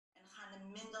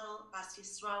Bas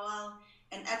Yisrael,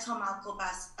 and Eto Malko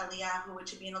Bas Eliyahu,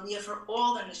 which would be an aliyah for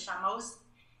all the neshamos,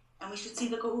 and we should see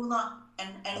the Geula.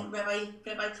 And Rabbi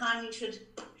Klein,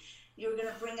 you're going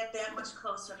to bring it that much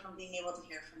closer from being able to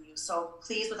hear from you. So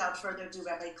please, without further ado,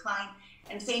 Rabbi Klein,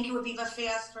 and thank you, Aviva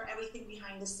Fast, for everything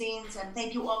behind the scenes, and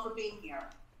thank you all for being here.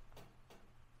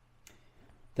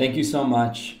 Thank you so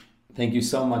much. Thank you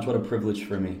so much. What a privilege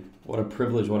for me. What a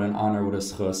privilege, what an honor, what a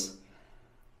schus.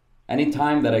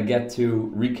 Anytime that I get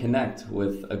to reconnect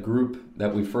with a group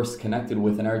that we first connected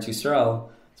with in Eretz Yisrael,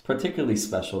 it's particularly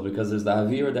special because there's the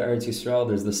Avir of the Eretz Yisrael,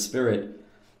 there's the spirit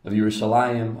of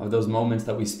Yerushalayim, of those moments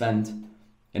that we spent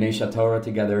in Eish Torah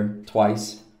together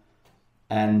twice.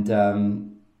 And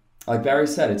like Barry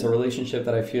said, it's a relationship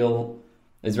that I feel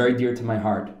is very dear to my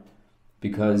heart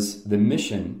because the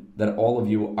mission that all of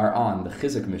you are on, the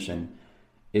Chizuk mission,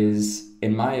 is,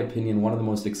 in my opinion, one of the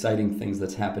most exciting things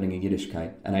that's happening in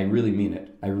Yiddishkeit. And I really mean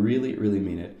it. I really, really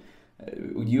mean it.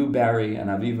 You, Barry, and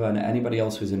Aviva, and anybody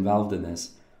else who's involved in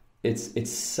this,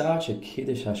 it's such a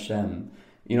Kiddush Hashem.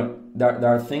 You know, there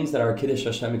are things that are Kiddush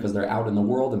Hashem because they're out in the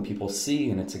world and people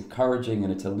see, and it's encouraging,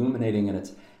 and it's illuminating, and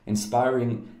it's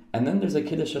inspiring. And then there's a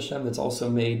Kiddush Hashem that's also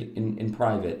made in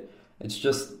private. It's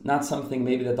just not something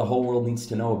maybe that the whole world needs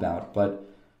to know about, but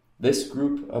this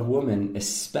group of women,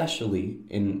 especially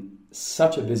in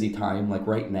such a busy time like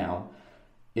right now,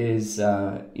 is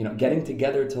getting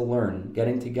together to learn,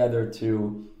 getting together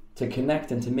to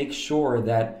connect and to make sure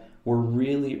that we're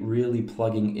really, really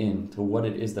plugging in to what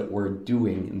it is that we're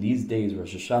doing in these days.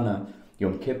 Rosh Hashanah,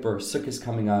 Yom Kippur, Sukkot is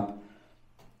coming up.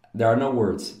 There are no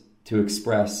words to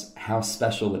express how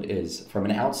special it is from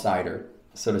an outsider,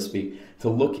 so to speak, to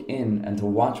look in and to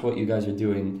watch what you guys are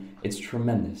doing. It's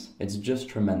tremendous. It's just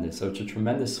tremendous. So it's a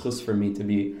tremendous chus for me to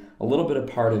be a little bit a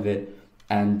part of it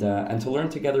and to learn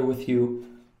together with you.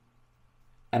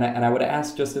 And I would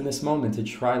ask just in this moment to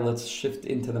try, let's shift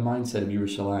into the mindset of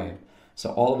Yerushalayim.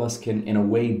 So all of us can, in a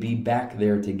way, be back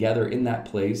there together in that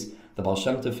place. The Baal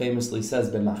Shem Tov famously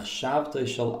says, "B'machshavto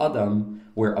shel Adam,"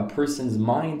 where a person's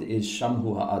mind is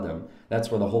Shamhu ha'Adam. That's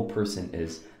where the whole person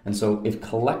is. And so if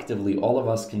collectively all of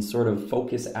us can sort of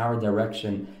focus our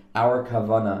direction, our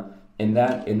kavana in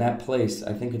that place,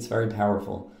 I think it's very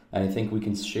powerful. And I think we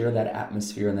can share that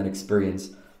atmosphere and that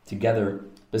experience together,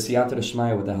 b'siyata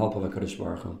d'shmaya, with the help of HaKadosh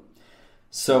Baruch Hu.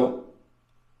 So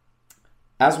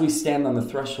as we stand on the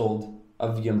threshold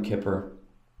of Yom Kippur,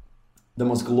 the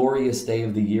most glorious day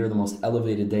of the year, the most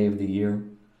elevated day of the year,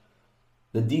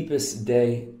 the deepest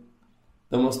day,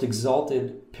 the most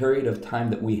exalted period of time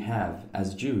that we have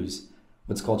as Jews,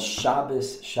 what's called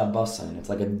Shabbos Shabbosin. It's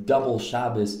like a double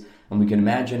Shabbos, and we can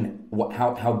imagine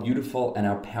how beautiful and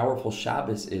how powerful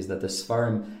Shabbos is, that the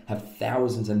Sfarim have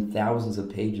thousands and thousands of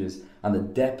pages on the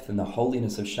depth and the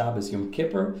holiness of Shabbos. Yom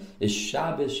Kippur is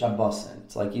Shabbos Shabbosin.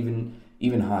 It's like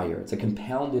even higher. It's a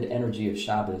compounded energy of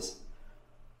Shabbos.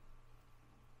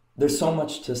 There's so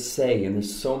much to say, and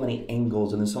there's so many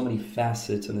angles, and there's so many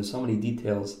facets, and there's so many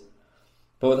details.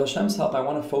 But with Hashem's help, I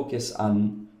want to focus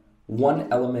on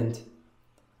one element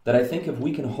that I think if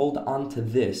we can hold on to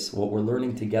this, what we're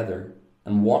learning together,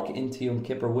 and walk into Yom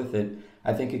Kippur with it,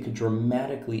 I think it could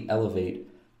dramatically elevate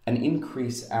and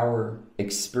increase our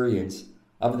experience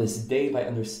of this day by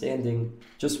understanding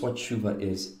just what tshuva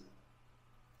is,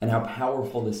 and how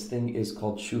powerful this thing is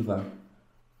called tshuva,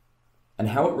 and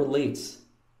how it relates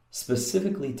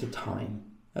specifically to time.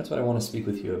 That's what I want to speak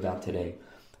with you about today,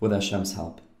 with Hashem's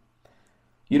help.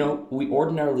 You know, we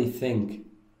ordinarily think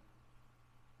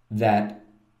that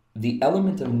the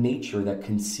element of nature that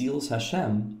conceals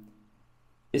Hashem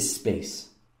is space,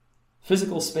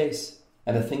 physical space,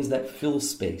 and the things that fill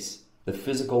space, the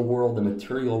physical world, the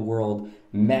material world,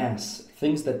 mass,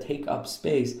 things that take up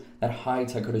space, that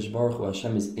hides HaKadosh Baruch Hu.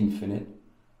 Hashem is infinite,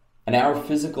 and our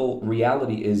physical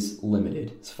reality is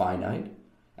limited, it's finite,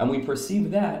 and we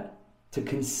perceive that to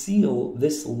conceal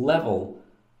this level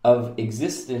of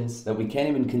existence that we can't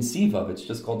even conceive of. It's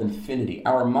just called infinity.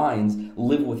 Our minds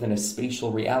live within a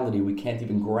spatial reality. We can't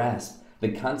even grasp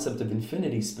the concept of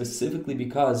infinity, specifically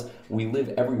because we live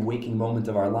every waking moment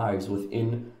of our lives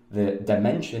within the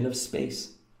dimension of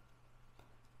space.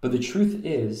 But the truth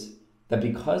is that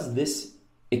because this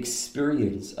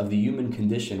experience of the human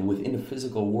condition within a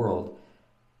physical world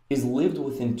is lived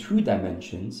within two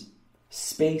dimensions,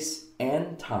 space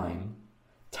and time,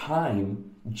 time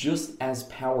just as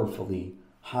powerfully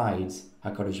hides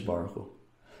HaKadosh Baruch Hu.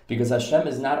 Because Hashem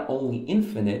is not only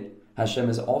infinite, Hashem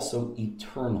is also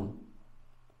eternal.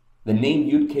 The name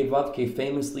Yud Kei Vav Kei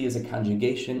famously is a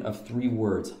conjugation of three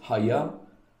words: Haya,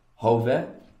 Hoveh,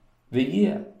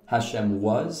 V'yeh. Hashem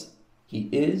was, He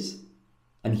is,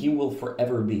 and He will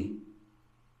forever be.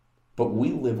 but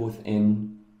we live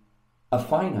within a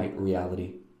finite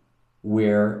reality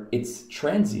where it's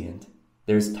transient.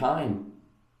 There's time,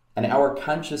 and our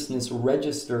consciousness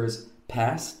registers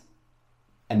past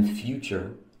and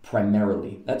future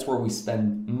primarily. That's where we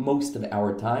spend most of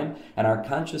our time, and our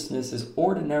consciousness is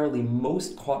ordinarily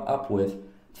most caught up with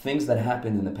things that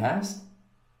happened in the past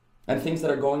and things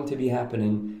that are going to be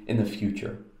happening in the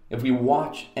future. If we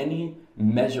watch any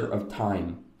measure of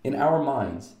time in our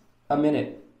minds, a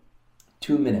minute,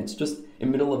 2 minutes, just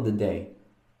in the middle of the day,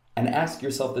 and ask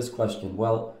yourself this question,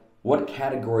 well, what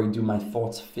category do my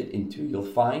thoughts fit into? You'll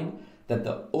find that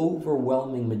the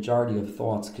overwhelming majority of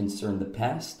thoughts concern the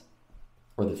past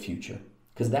or the future,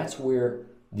 because that's where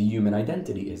the human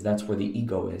identity is, that's where the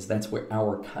ego is, that's where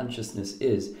our consciousness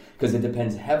is, because it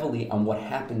depends heavily on what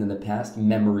happened in the past,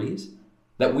 memories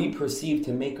that we perceive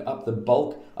to make up the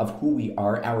bulk of who we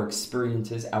are, our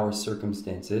experiences, our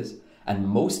circumstances, and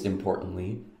most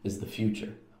importantly is the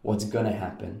future. What's going to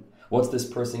happen? What's this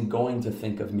person going to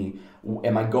think of me?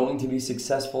 Am I going to be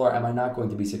successful or am I not going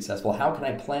to be successful? How can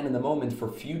I plan in the moment for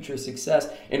future success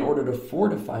in order to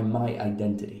fortify my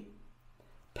identity?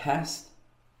 Past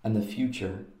and the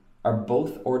future are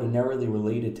both ordinarily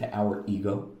related to our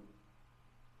ego,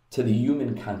 to the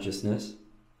human consciousness,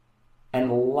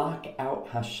 and lock out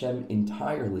Hashem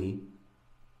entirely,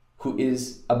 who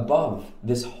is above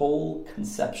this whole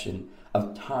conception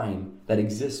of time that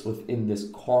exists within this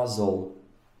causal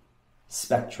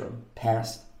spectrum,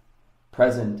 past,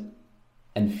 present,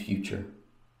 and future.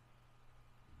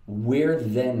 Where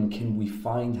then can we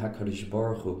find HaKadosh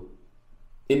Baruch Hu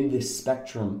in this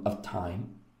spectrum of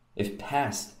time, if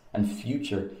past and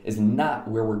future is not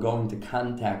where we're going to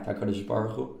contact HaKadosh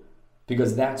Baruch Hu?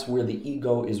 Because that's where the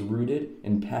ego is rooted,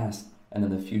 in past and in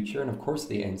the future. And of course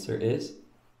the answer is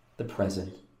the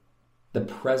present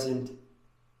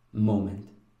moment.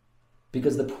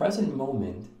 Because the present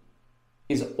moment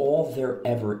is all there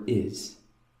ever is.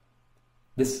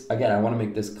 This, again, I want to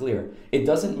make this clear. It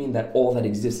doesn't mean that all that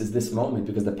exists is this moment,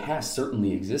 because the past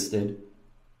certainly existed.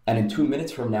 And in 2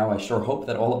 minutes from now, I sure hope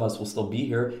that all of us will still be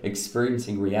here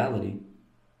experiencing reality.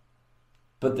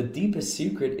 But the deepest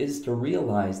secret is to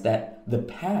realize that the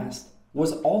past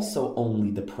was also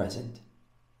only the present.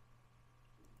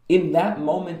 In that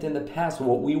moment in the past,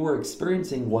 what we were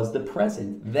experiencing was the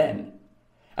present then.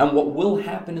 And what will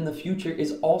happen in the future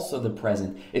is also the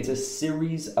present. It's a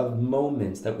series of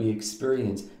moments that we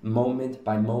experience moment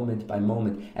by moment by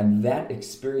moment. And that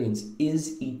experience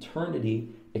is eternity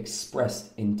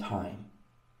expressed in time.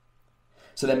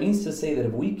 So that means to say that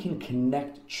if we can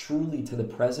connect truly to the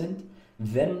present,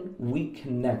 then we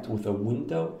connect with a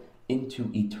window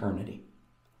into eternity.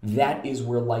 That is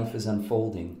where life is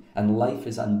unfolding, and life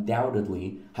is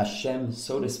undoubtedly Hashem,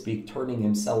 so to speak, turning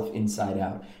himself inside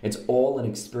out. It's all an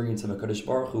experience of HaKadosh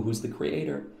Baruch Hu, who's the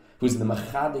creator, who's the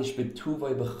Machadesh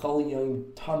B'tuvay B'chol Yom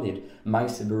Tamid,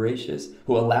 Ma'aseh Bereishis,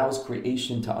 who allows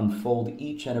creation to unfold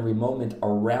each and every moment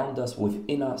around us,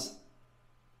 within us.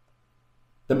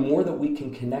 The more that we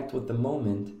can connect with the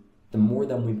moment, the more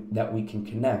that we can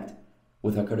connect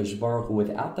with HaKadosh Baruch Hu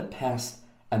without the past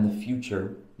and the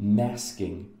future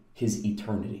masking his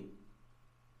eternity.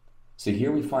 So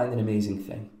here we find an amazing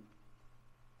thing.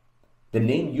 The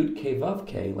name Yud Kei Vav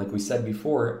Kei, like we said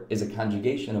before, is a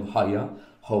conjugation of Haya,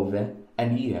 Hove,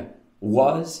 and Yeh.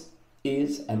 Was,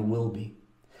 is, and will be.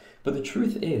 But the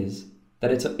truth is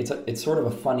that it's sort of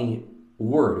a funny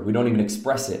word. We don't even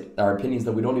express it. Our opinion is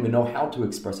that we don't even know how to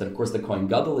express it. Of course, the Kohen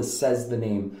Gadol says the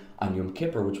name on Yom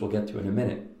Kippur, which we'll get to in a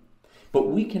minute. But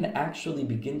we can actually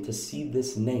begin to see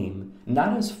this name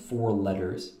not as 4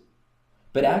 letters,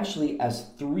 but actually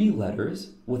as 3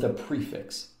 letters with a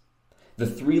prefix. The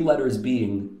 3 letters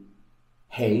being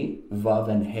Hey, Vav,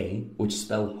 and Hey, which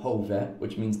spell Hove,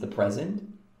 which means the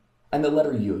present, and the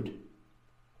letter Yud.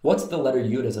 What's the letter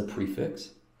Yud as a prefix?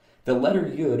 The letter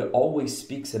Yud always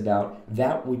speaks about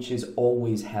that which is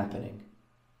always happening.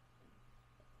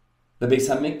 The Beis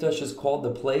HaMikdash is called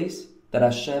the place that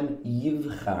Hashem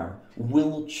Yivchar,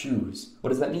 will choose. What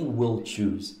does that mean, will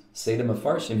choose? Say the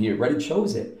Mefarshim, he already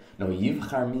chose it. No,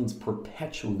 Yivchar means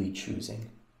perpetually choosing.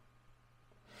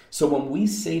 So when we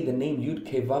say the name Yud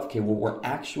Kei Vav Kei, what we're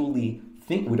actually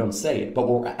we don't say it, but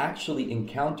what we're actually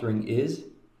encountering is,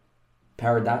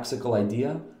 paradoxical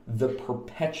idea, the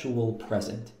perpetual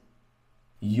present.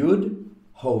 Yud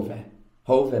Hove.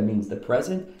 Hove means the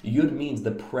present. Yud means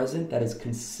the present that is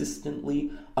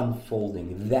consistently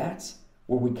unfolding. That's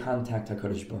where we contact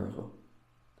HaKadosh Baruch Hu.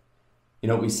 You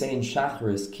know what we say in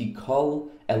Shacharis, Ki kol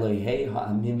Elohei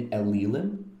ha'amim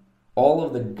elilim. All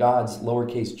of the gods,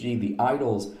 lowercase g, the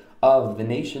idols of the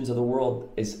nations of the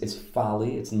world is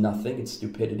folly, it's nothing, it's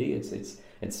stupidity,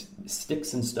 It's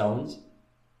sticks and stones.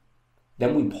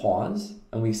 Then we pause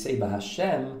and we say,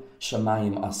 Hashem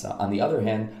shamayim asa. On the other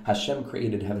hand, Hashem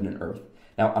created heaven and earth.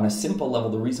 Now, on a simple level,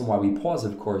 the reason why we pause,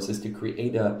 of course, is to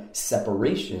create a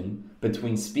separation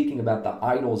between speaking about the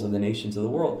idols of the nations of the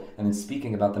world and then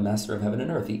speaking about the Master of heaven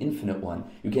and earth, the infinite one.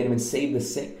 You can't even say the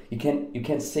same. You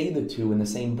can't say the two in the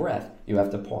same breath. You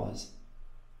have to pause.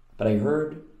 But I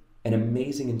heard an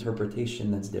amazing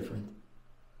interpretation that's different.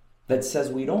 That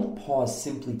says we don't pause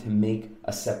simply to make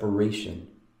a separation.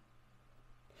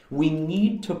 We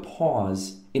need to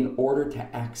pause in order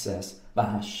to access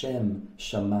V'Hashem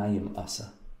Shamayim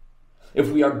Asa. If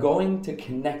we are going to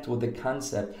connect with the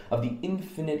concept of the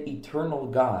infinite, eternal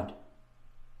God,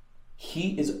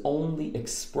 He is only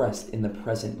expressed in the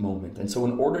present moment. And so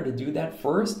in order to do that,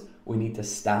 first, we need to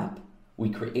stop. We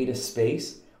create a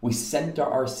space. We center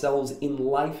ourselves in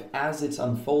life as it's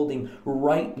unfolding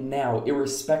right now,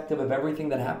 irrespective of everything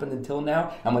that happened until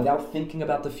now, and without thinking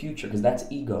about the future, because that's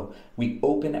ego. We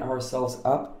open ourselves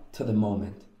up to the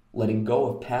moment, letting go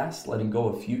of past, letting go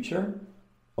of future.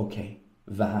 Okay,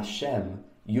 V'Hashem,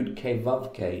 Yud Ke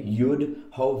Vav Ke, Yud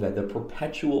Hove, the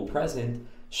perpetual present,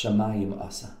 Shamayim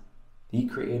Asa. He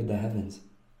created the heavens.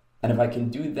 And if I can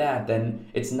do that, then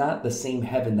it's not the same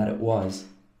heaven that it was.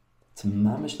 It's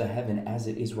mamish the heaven as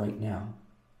it is right now.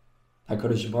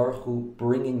 HaKadosh Baruch Hu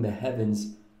bringing the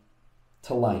heavens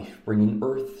to life, bringing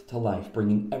earth to life,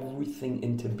 bringing everything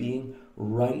into being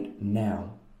right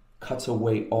now, cuts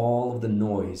away all of the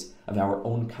noise of our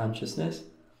own consciousness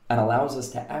and allows us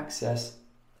to access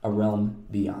a realm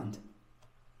beyond.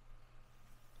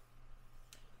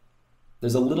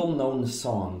 There's a little known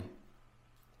song.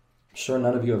 I'm sure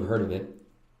none of you have heard of it.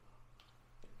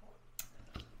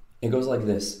 It goes like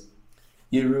this.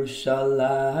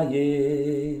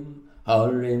 Yerushalayim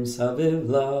Harim Saviv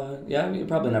La. Yeah, you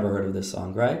probably never heard of this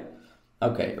song, right?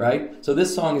 Okay, right? So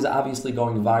this song is obviously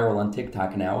going viral on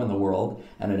TikTok now in the world,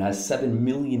 and it has 7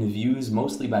 million views,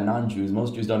 mostly by non-Jews.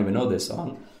 Most Jews don't even know this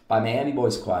song, by Miami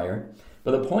Boys Choir.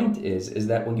 But the point is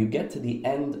that when you get to the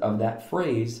end of that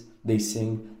phrase, they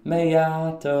sing,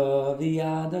 Me'ata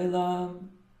v'ad olam.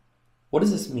 What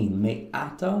does this mean?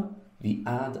 Me'ata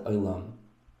v'ad olam.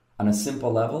 On a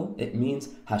simple level, it means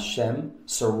Hashem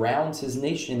surrounds His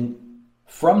nation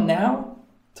from now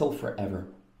till forever.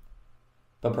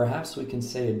 But perhaps we can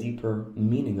say a deeper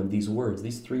meaning of these words,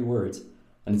 these 3 words.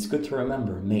 And it's good to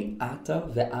remember,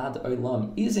 Me'ata ve'ad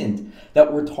olam isn't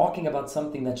that we're talking about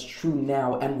something that's true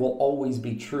now and will always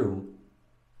be true.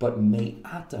 But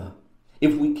Me'ata,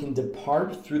 if we can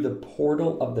depart through the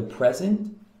portal of the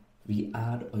present,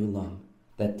 ve'ad olam,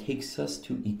 that takes us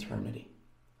to eternity.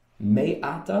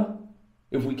 Me'ata,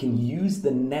 if we can use the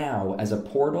now as a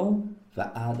portal,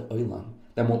 ve'ad olam,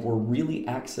 then what we're really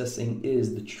accessing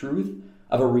is the truth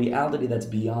of a reality that's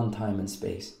beyond time and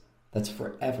space, that's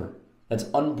forever, that's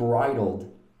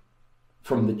unbridled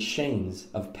from the chains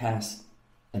of past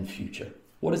and future.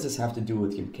 What does this have to do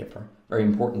with Yom Kippur? Very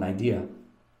important idea,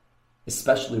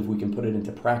 especially if we can put it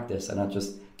into practice and not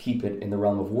just keep it in the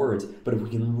realm of words, but if we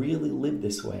can really live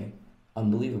this way,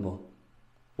 unbelievable.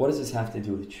 What does this have to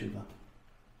do with tshuva?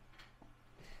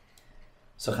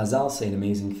 So Chazal say an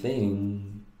amazing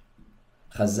thing.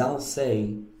 Chazal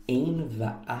say, Ein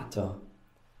va'ata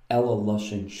ela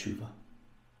lashon tshuva.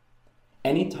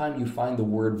 Anytime you find the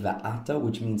word va'ata,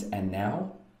 which means and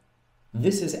now,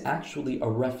 this is actually a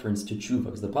reference to tshuva.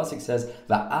 Because the pasuk says,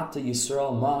 Va'ata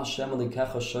Yisrael ma Hashem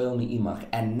elikecha shoyel mi'imach.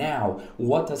 And now,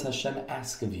 what does Hashem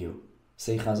ask of you?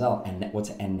 Say Chazal, and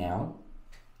what's and now?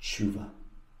 Tshuva.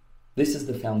 This is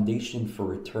the foundation for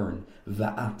return.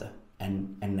 Va'ata,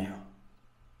 and now.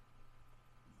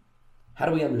 How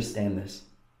do we understand this?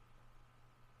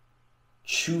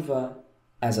 Tshuva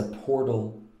as a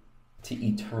portal to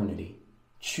eternity.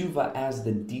 Tshuva as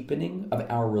the deepening of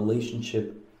our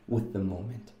relationship with the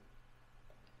moment.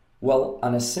 Well,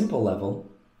 on a simple level,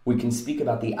 we can speak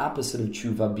about the opposite of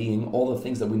tshuva being all the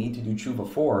things that we need to do tshuva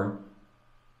for.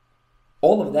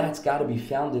 All of that's got to be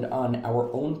founded on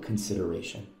our own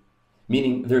consideration.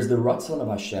 Meaning there's the ratzon of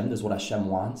Hashem, there's what Hashem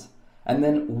wants, and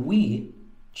then we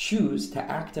choose to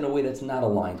act in a way that's not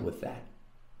aligned with that.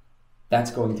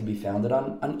 That's going to be founded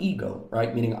on ego,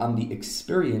 right? Meaning on the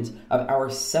experience of our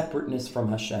separateness from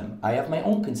Hashem. I have my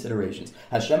own considerations.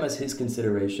 Hashem has His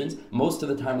considerations. Most of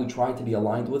the time we try to be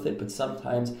aligned with it, but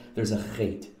sometimes there's a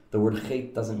chet. The word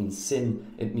chet doesn't mean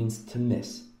sin, it means to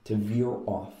miss, to veer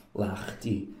off.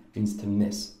 Lachti means to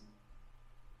miss.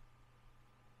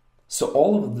 So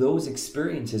all of those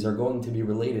experiences are going to be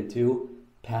related to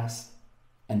past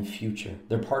and future.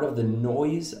 They're part of the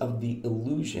noise of the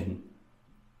illusion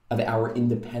of our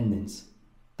independence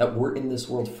that we're in this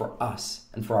world for us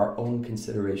and for our own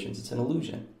considerations. It's an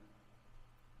illusion.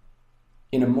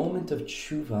 In a moment of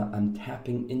tshuva, I'm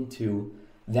tapping into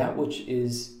that which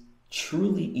is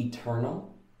truly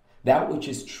eternal, that which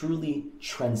is truly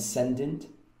transcendent,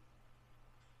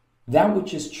 that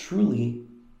which is truly,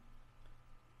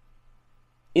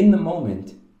 in the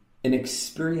moment, an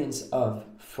experience of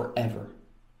forever.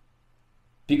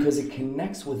 Because it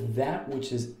connects with that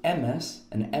which is emes,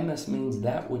 and emes means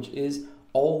that which is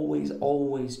always,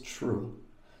 always true.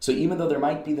 So even though there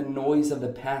might be the noise of the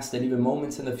past and even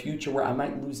moments in the future where I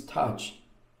might lose touch,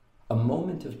 a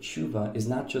moment of tshuva is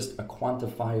not just a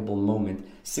quantifiable moment,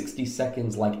 60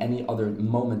 seconds like any other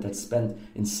moment that's spent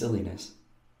in silliness.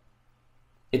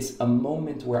 It's a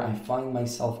moment where I find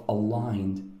myself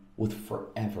aligned with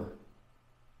forever,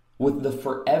 with the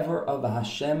forever of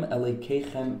Hashem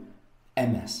Elekechem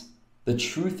Emes, the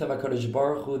truth of HaKadosh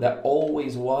Baruch Hu that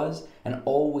always was and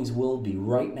always will be.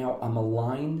 Right now I'm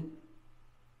aligned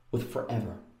with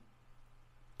forever.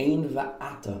 Ein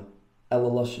va'ata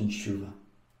elaloshin tshuva.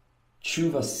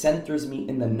 Tshuva centers me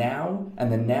in the now,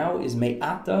 and the now is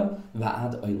me'ata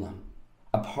va'ad olam.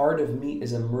 A part of me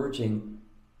is emerging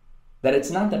that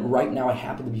it's not that right now I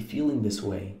happen to be feeling this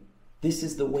way. This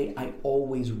is the way I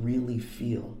always really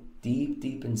feel, deep,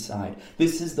 deep inside.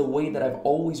 This is the way that I've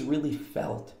always really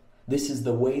felt. This is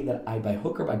the way that I, by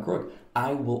hook or by crook,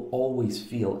 I will always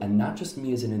feel, and not just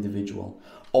me as an individual.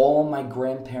 All my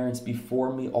grandparents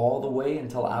before me, all the way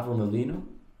until Avram Avinu,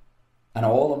 and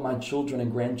all of my children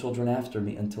and grandchildren after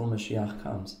me until Mashiach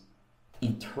comes.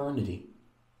 Eternity.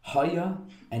 Haya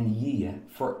and Yiyeh,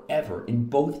 forever, in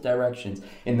both directions.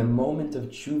 In the moment of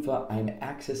tshuva, I'm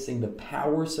accessing the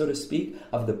power, so to speak,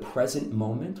 of the present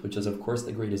moment, which is, of course,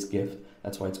 the greatest gift.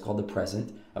 That's why it's called the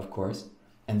present, of course.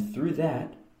 And through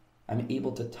that, I'm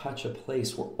able to touch a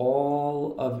place where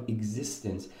all of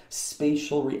existence,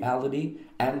 spatial reality,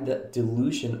 and the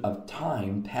delusion of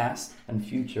time, past and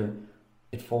future,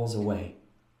 it falls away.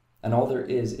 And all there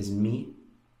is me.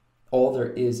 All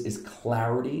there is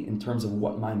clarity in terms of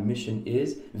what my mission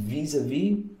is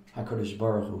vis-a-vis HaKadosh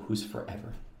Baruch Hu, who's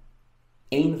forever.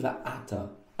 Ein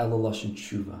va'ata elaloshin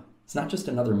tshuva. It's not just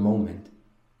another moment.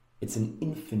 It's an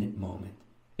infinite moment.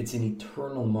 It's an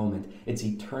eternal moment. It's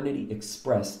eternity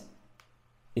expressed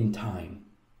in time.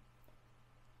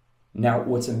 Now,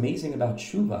 what's amazing about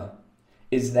tshuva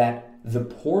is that the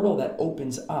portal that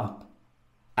opens up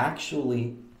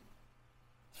actually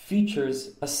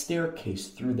features a staircase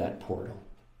through that portal.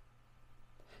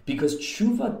 Because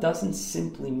tshuva doesn't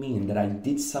simply mean that I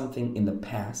did something in the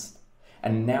past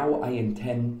and now I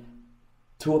intend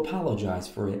to apologize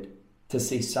for it, to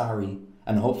say sorry,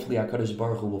 and hopefully HaKadosh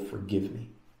Baruch Hu will forgive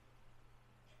me.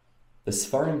 The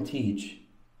Sfarim teach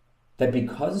that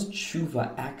because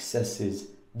tshuva accesses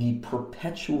the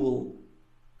perpetual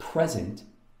present,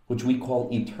 which we call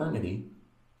eternity,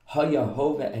 Haya,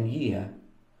 Hova, and Yiyeh,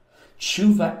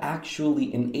 tshuva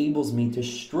actually enables me to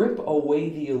strip away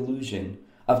the illusion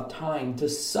of time to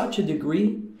such a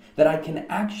degree that I can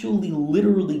actually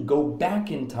literally go back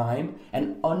in time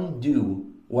and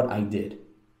undo what I did.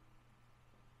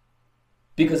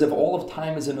 Because if all of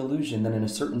time is an illusion, then in a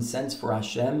certain sense for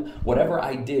Hashem, whatever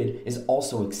I did is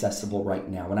also accessible right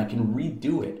now, and I can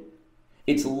redo it.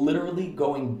 It's literally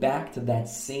going back to that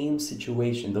same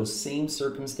situation, those same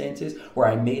circumstances where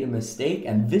I made a mistake,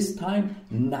 and this time,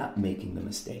 not making the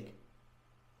mistake.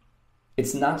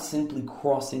 It's not simply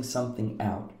crossing something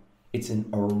out. It's an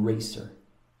eraser.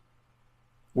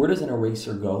 Where does an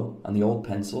eraser go? On the old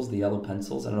pencils, the yellow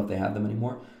pencils. I don't know if they have them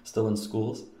anymore, still in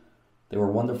schools. They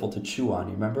were wonderful to chew on,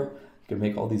 you remember? You could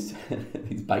make all these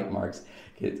these bite marks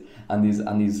on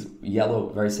these yellow,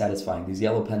 very satisfying, these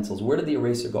yellow pencils. Where did the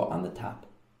eraser go? On the top.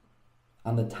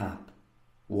 On the top.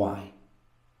 Why?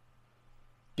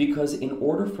 Because in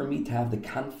order for me to have the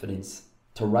confidence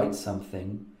to write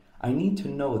something, I need to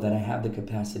know that I have the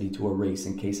capacity to erase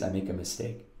in case I make a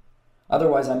mistake.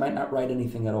 Otherwise, I might not write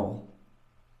anything at all.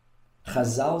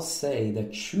 Chazal say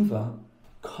that tshuva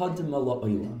kadma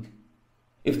la'olam.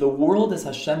 If the world is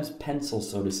Hashem's pencil,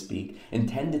 so to speak,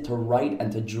 intended to write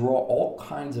and to draw all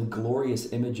kinds of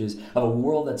glorious images of a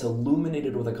world that's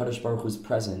illuminated with HaKadosh Baruch Hu's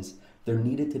presence, there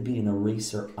needed to be an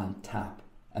eraser on top.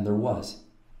 And there was.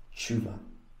 Tshuva.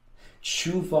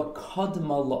 Tshuva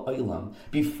kadma la'olam.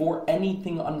 Before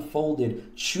anything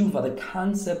unfolded, tshuva, the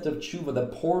concept of tshuva, the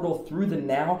portal through the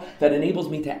now that enables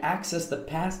me to access the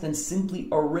past and simply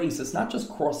erase. It's not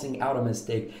just crossing out a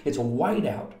mistake. It's white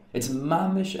out. It's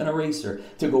mamish, an eraser,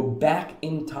 to go back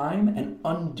in time and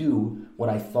undo what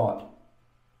I thought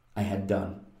I had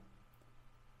done.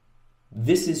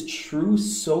 This is true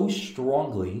so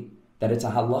strongly that it's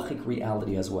a halachic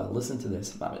reality as well. Listen to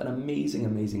this, an amazing,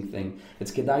 amazing thing.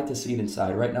 It's kedai to see it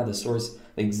inside. Right now, the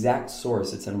exact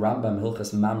source, it's in Rambam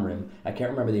Hilchas Mamrim. I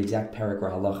can't remember the exact parak or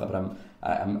halacha, but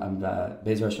I'm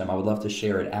Be'ezer Hashem, I would love to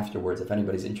share it afterwards if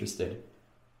anybody's interested.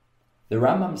 The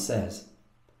Rambam says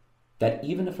that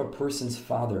even if a person's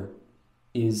father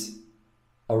is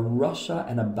a rasha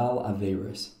and a bal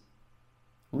averus,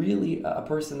 really a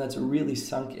person that's really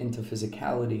sunk into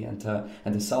physicality and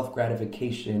to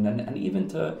self-gratification and even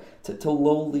to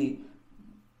lowly,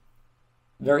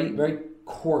 very, very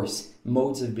coarse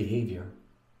modes of behavior,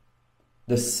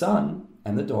 the son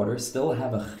and the daughter still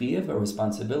have a chiyuv, a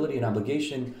responsibility, an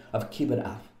obligation of kibbud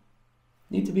av.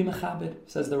 Need to be mechabed,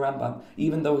 says the Rambam.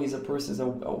 Even though he's a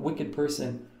wicked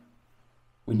person,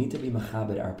 we need to be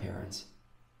mechabed our parents,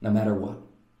 no matter what.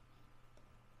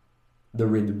 The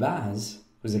Ridbaz,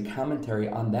 who's a commentary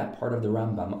on that part of the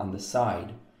Rambam on the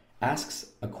side,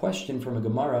 asks a question from a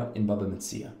Gemara in Baba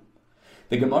Metzia.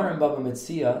 The Gemara in Baba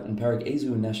Metzia in Parak Ezu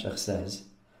Neshech says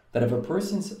that if a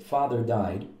person's father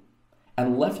died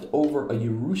and left over a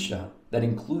Yerusha that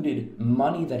included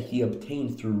money that he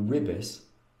obtained through ribis,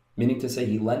 meaning to say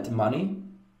he lent money,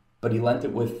 but he lent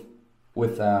it with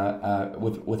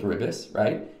ribis,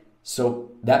 right?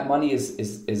 So that money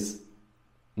is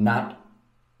not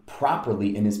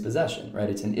properly in his possession, right?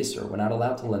 It's an isser. We're not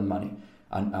allowed to lend money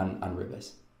on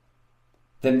ribis.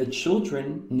 Then the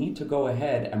children need to go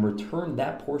ahead and return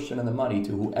that portion of the money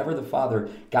to whoever the father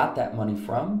got that money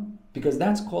from, because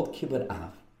that's called kibbud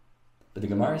av. But the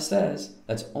Gemara says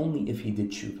that's only if he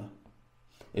did tshuva.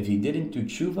 If he didn't do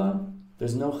tshuva,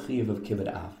 there's no chiyuv of kibbud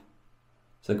av.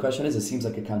 So the question is, it seems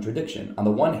like a contradiction. On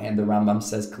the one hand, the Rambam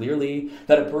says clearly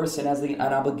that a person has an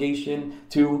obligation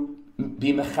to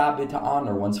be mechabed, to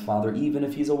honor one's father, even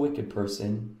if he's a wicked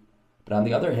person. But on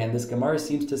the other hand, this Gemara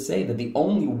seems to say that the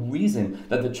only reason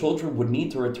that the children would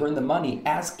need to return the money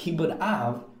as kibbud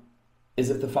av is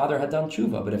if the father had done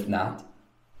tshuva. But if not,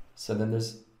 so then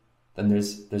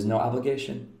there's no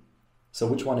obligation. So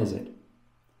which one is it?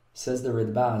 Says the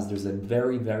Ridbaz, there's a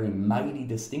very, very mighty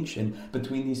distinction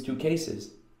between these two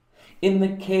cases. In the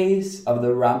case of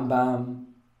the Rambam,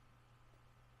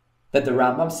 that the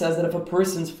Rambam says that if a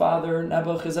person's father,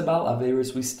 Nebuch, is a Bal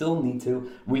Averus, we still need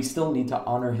to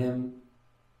honor him.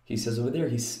 He says over there,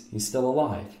 he's still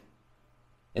alive.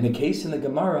 In the case in the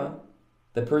Gemara,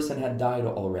 the person had died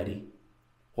already.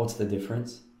 What's the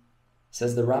difference?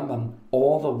 Says the Rambam,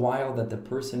 all the while that the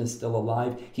person is still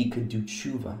alive, he could do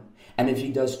tshuva. And if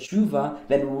he does tshuva,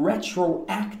 then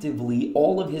retroactively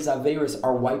all of his averos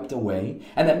are wiped away.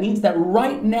 And that means that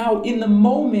right now, in the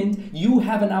moment, you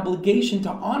have an obligation to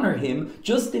honor him,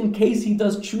 just in case he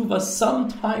does tshuva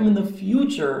sometime in the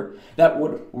future that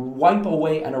would wipe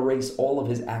away and erase all of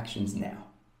his actions now.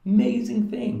 Amazing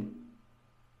thing.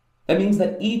 That means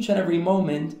that each and every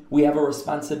moment, we have a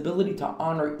responsibility to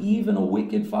honor even a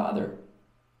wicked father.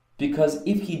 Because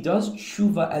if he does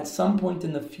tshuva at some point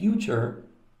in the future,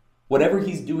 whatever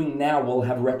he's doing now will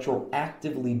have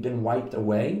retroactively been wiped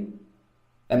away.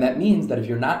 And that means that if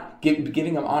you're not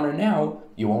giving him honor now,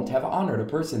 you won't have honored a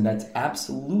person that's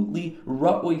absolutely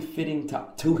ra'oi fitting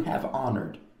to have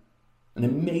honored. An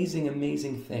amazing,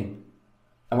 amazing thing.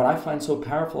 And what I find so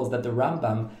powerful is that the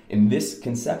Rambam, in this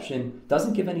conception,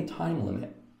 doesn't give any time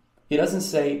limit. He doesn't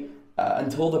say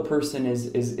until the person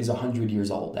is 100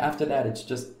 years old. After that, it's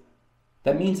just,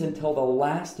 that means until the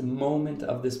last moment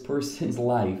of this person's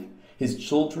life, his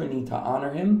children need to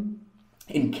honor him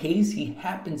in case he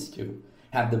happens to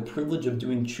have the privilege of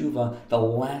doing tshuva the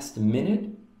last minute,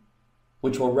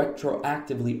 which will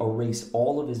retroactively erase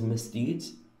all of his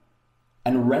misdeeds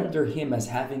and render him as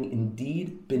having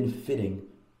indeed been fitting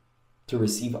to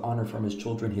receive honor from his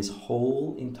children his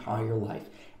whole entire life,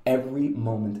 every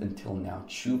moment until now.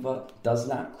 Tshuva does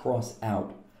not cross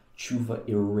out. Tshuva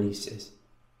erases.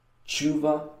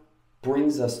 Tshuva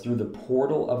brings us through the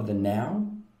portal of the now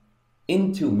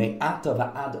into me'ata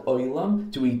va'ad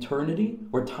oilam, to eternity,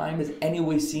 where time is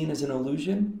anyway seen as an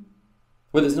illusion,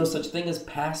 where there's no such thing as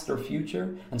past or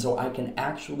future, and so I can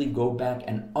actually go back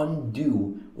and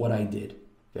undo what I did.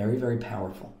 Very, very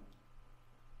powerful.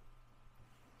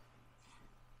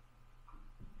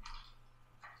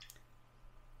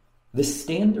 The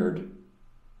standard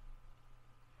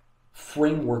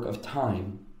framework of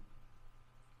time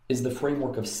is the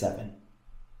framework of 7.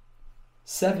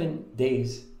 7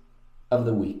 days of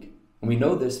the week. And we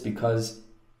know this because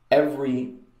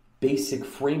every basic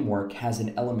framework has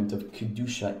an element of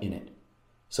Kedusha in it.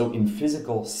 So in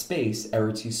physical space,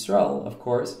 Eretz Yisrael, of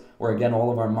course, where again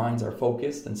all of our minds are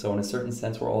focused, and so in a certain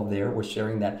sense we're all there, we're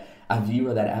sharing that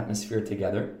avira, that atmosphere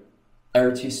together.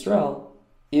 Eretz Yisrael,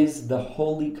 is the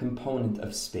holy component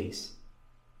of space.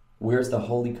 Where's the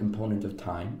holy component of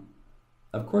time?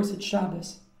 Of course, it's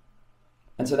Shabbos.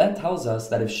 And so that tells us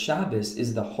that if Shabbos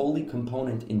is the holy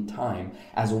component in time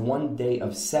as one day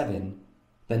of 7,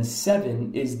 then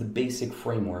 7 is the basic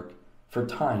framework for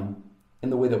time in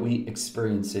the way that we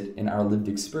experience it in our lived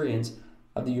experience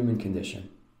of the human condition.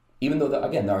 Even though,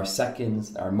 again, there are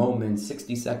seconds, there are moments,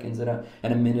 60 seconds and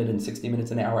a minute and 60 minutes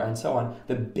an hour and so on,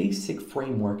 the basic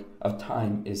framework of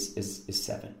time is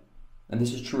 7. And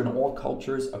this is true in all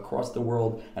cultures across the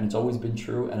world, and it's always been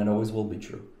true, and it always will be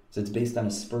true. So it's based on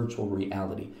a spiritual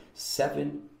reality.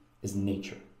 7 is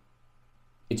nature.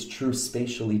 It's true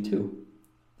spatially too.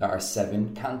 There are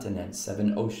 7 continents,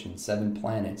 7 oceans, 7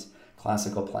 planets,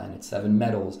 classical planets, 7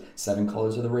 metals, 7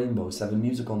 colors of the rainbow, 7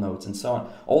 musical notes, and so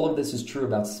on. All of this is true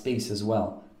about space as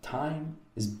well. Time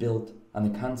is built on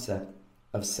the concept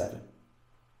of 7.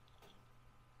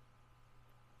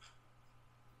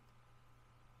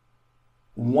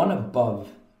 One above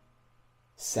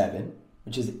 7,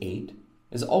 which is 8,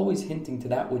 is always hinting to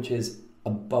that which is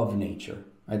above nature.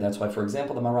 Right? That's why, for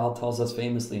example, the Maral tells us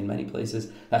famously in many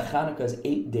places that Hanukkah is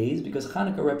 8 days because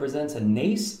Hanukkah represents a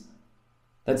nace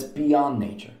that's beyond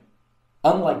nature.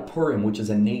 Unlike Purim, which is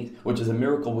a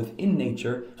miracle within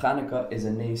nature, Hanukkah is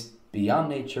a nace beyond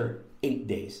nature, 8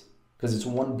 days. Because it's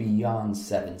one beyond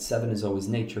 7. 7 is always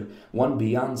nature. One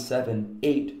beyond 7,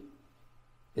 8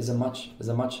 is a much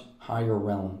higher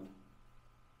realm.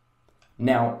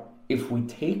 Now, if we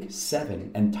take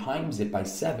 7 and times it by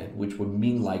 7, which would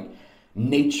mean like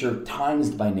nature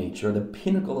times by nature, the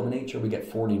pinnacle of nature, we get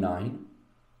 49.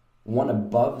 One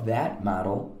above that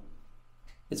model,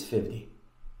 it's 50.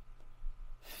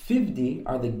 50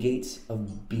 are the gates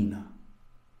of Bina.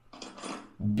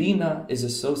 Bina is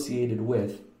associated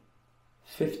with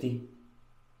 50.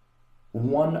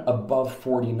 One above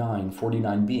 49,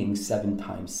 49 being 7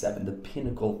 times 7, the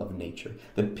pinnacle of nature,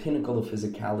 the pinnacle of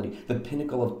physicality, the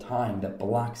pinnacle of time that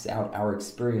blocks out our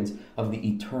experience of the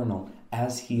eternal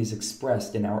as he is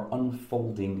expressed in our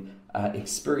unfolding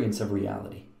experience of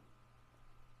reality.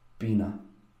 Bina.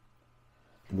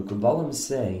 The Kabbalim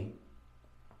say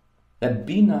that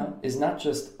Bina is not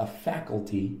just a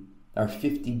faculty, our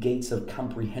 50 gates of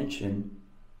comprehension,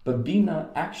 but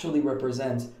Bina actually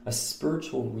represents a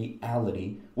spiritual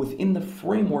reality within the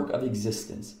framework of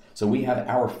existence. So we have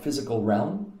our physical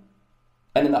realm,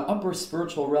 and in the upper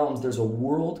spiritual realms, there's a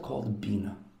world called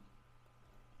Bina.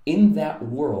 In that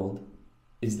world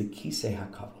is the Kisei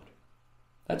HaKavod.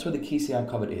 That's where the Kisei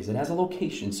HaKavod is. It has a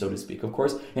location, so to speak. Of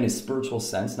course, in a spiritual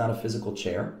sense, not a physical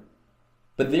chair.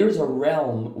 But there's a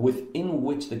realm within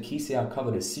which the Kisei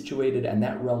HaKavod is situated, and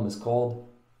that realm is called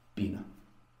Bina.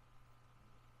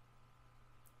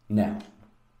 Now,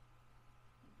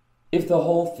 if the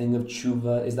whole thing of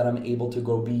tshuva is that I'm able to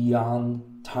go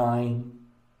beyond time,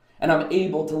 and I'm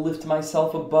able to lift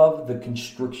myself above the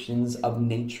constrictions of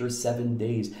nature 7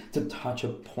 days, to touch a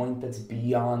point that's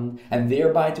beyond, and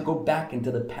thereby to go back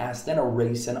into the past and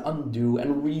erase and undo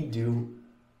and redo,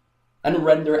 and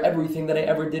render everything that I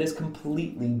ever did as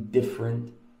completely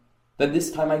different, that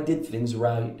this time I did things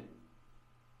right.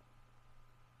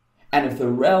 And if the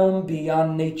realm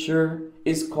beyond nature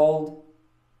is called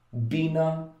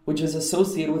Bina, which is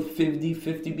associated with 50,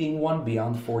 50 being 1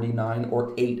 beyond 49,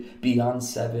 or 8 beyond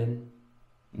 7,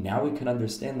 now we can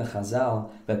understand the Chazal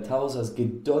that tells us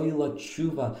Gedoyla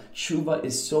Tshuva. Tshuva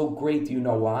is so great. Do you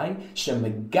know why?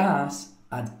 Shemegas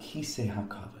ad Kisei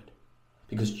HaKavod.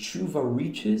 Because Tshuva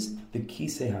reaches the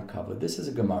Kisei HaKavod. This is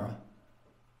a Gemara.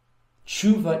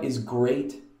 Tshuva is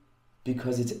great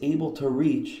because it's able to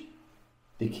reach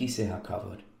the Kisei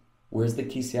HaKavod. Where's the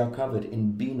Kisei HaKavod?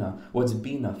 In Bina. What's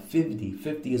Bina? 50.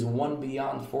 50 is 1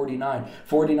 beyond 49.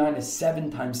 49 is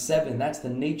 7 times 7. That's the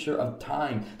nature of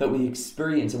time that we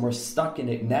experience, and we're stuck in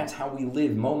it, and that's how we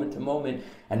live moment to moment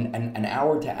and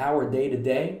hour to hour, day to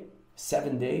day.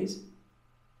 7 days.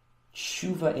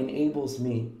 Tshuva enables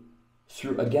me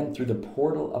through the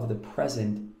portal of the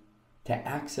present to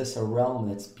access a realm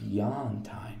that's beyond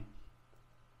time.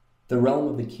 The realm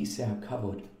of the Kisei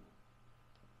HaKavod.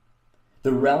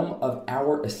 The realm of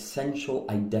our essential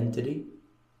identity,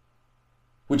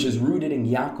 which is rooted in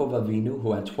Yaakov Avinu,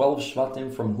 who had 12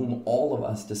 Shvatim from whom all of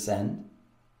us descend.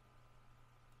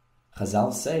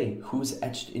 Chazal say, who's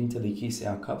etched into the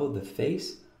Kisei HaKavod? The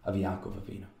face of Yaakov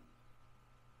Avinu.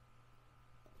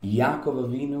 Yaakov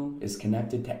Avinu is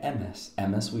connected to Emes.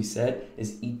 Emes, we said,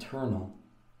 is eternal.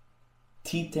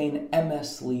 Titein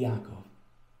Emes liYaakov.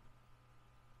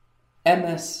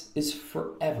 Emes is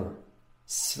forever.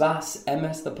 Svas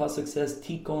Emes, the pasuk says,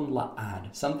 Tikon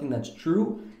la'ad. Something that's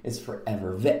true is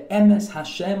forever. Ve'emes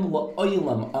Hashem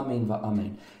la'olam amen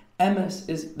va'amen. Emes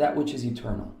is that which is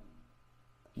eternal.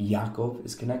 Yaakov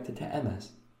is connected to Emes.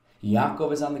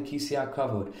 Yaakov is on the Kisei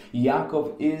HaKavod.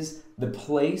 Yaakov is the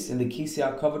place in the Kisei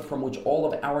HaKavod from which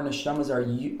all of our neshamas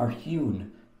are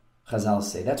hewn. Chazal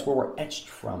say that's where we're etched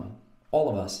from, all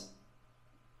of us.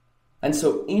 And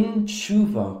so in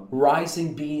tshuva,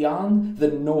 rising beyond the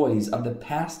noise of the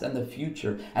past and the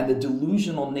future and the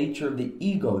delusional nature of the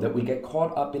ego that we get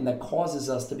caught up in that causes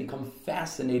us to become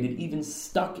fascinated, even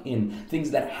stuck in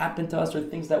things that happen to us or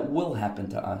things that will happen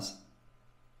to us.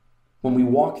 When we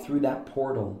walk through that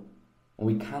portal, when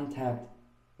we contact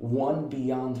one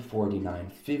beyond 49,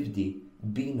 50,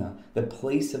 Bina, the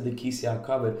place of the Kisei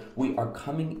HaKavod, we are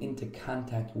coming into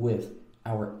contact with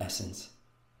our essence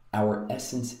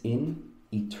in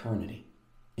eternity,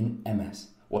 in Emes,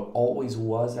 what always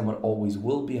was and what always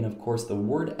will be. And of course, the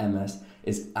word Emes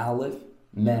is Aleph,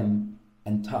 Mem,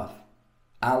 and Taf.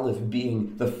 Aleph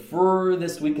being the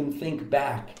furthest we can think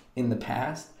back in the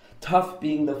past, Taf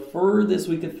being the furthest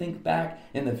we could think back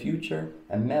in the future,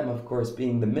 and Mem, of course,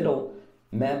 being the middle,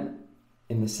 Mem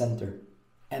in the center.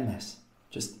 Emes,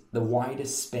 just the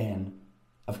widest span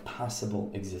of possible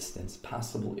existence,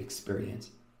 possible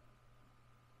experience.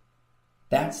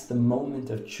 That's the moment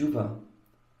of tshuva,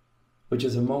 which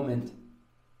is a moment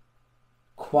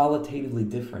qualitatively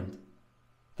different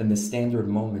than the standard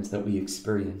moments that we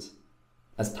experience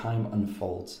as time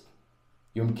unfolds.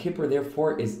 Yom Kippur,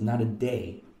 therefore, is not a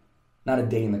day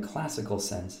in the classical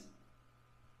sense.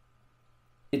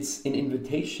 It's an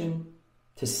invitation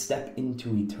to step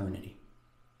into eternity.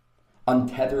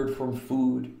 Untethered from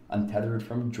food, untethered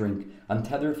from drink,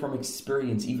 untethered from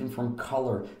experience, even from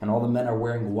color, and all the men are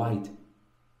wearing white.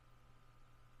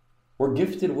 We're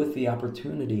gifted with the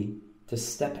opportunity to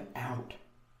step out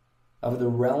of the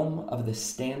realm of the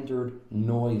standard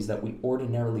noise that we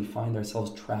ordinarily find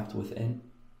ourselves trapped within,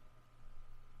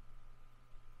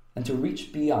 and to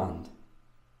reach beyond,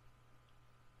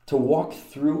 to walk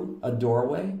through a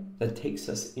doorway that takes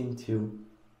us into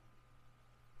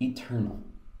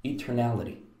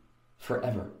eternality,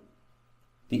 forever.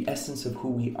 The essence of who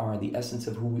we are, the essence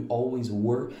of who we always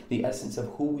were, the essence of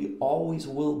who we always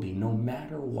will be, no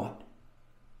matter what.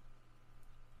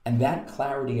 And that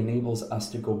clarity enables us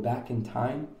to go back in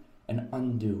time and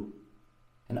undo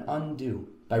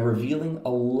by revealing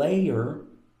a layer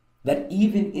that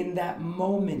even in that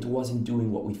moment wasn't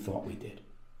doing what we thought we did.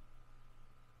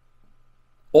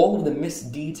 All of the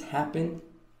misdeeds happened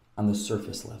on the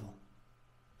surface level.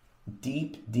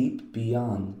 Deep, deep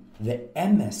beyond the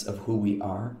emes of who we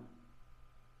are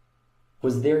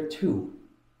was there too,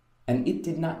 and it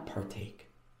did not partake.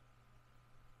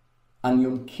 On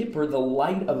Yom Kippur, the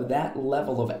light of that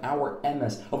level of our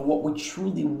emes, of what we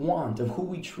truly want, of who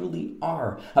we truly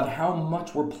are, of how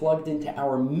much we're plugged into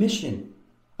our mission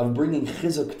of bringing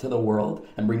chizuk to the world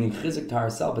and bringing chizuk to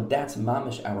ourselves, but that's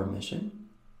mamish our mission.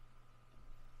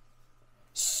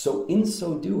 So in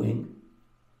so doing,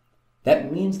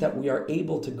 that means that we are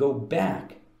able to go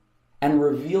back and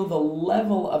reveal the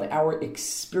level of our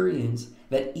experience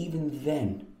that even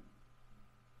then,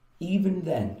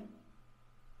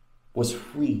 was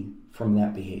free from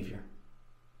that behavior.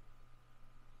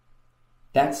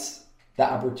 That's the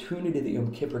opportunity that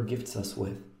Yom Kippur gifts us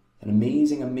with. An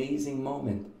amazing, amazing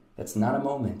moment. That's not a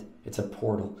moment. It's a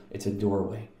portal. It's a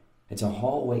doorway. It's a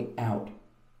hallway out.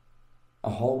 A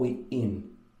hallway in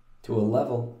to a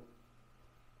level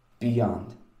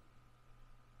beyond.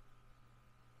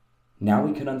 Now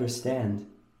we can understand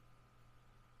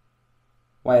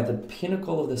why at the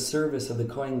pinnacle of the service of the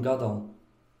Kohen Gadol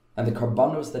and the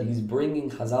karbanos that he's bringing,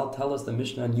 Chazal tell us, the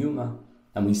Mishnah and Yuma,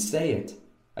 and we say it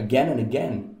again and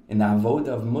again in the avoda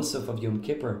of Musaf of Yom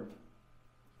Kippur.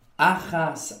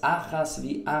 Achas, achas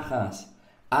v'achas,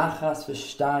 achas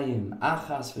v'shtayim,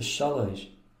 achas v'shalosh,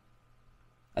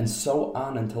 and so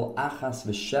on until achas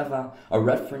v'sheva, a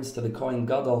reference to the Kohen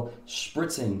Gadol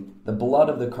spritzing the blood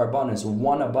of the karbanos,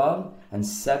 one above and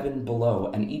seven below.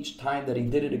 And each time that he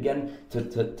did it again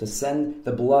to send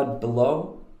the blood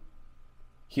below,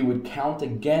 he would count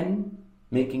again,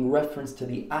 making reference to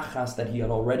the achas that he had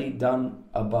already done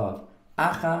above.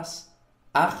 Achas,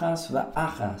 achas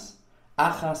v'achas,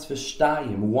 achas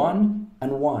v'shtayim, 1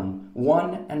 and 1,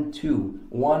 1 and 2,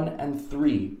 1 and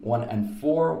 3, 1 and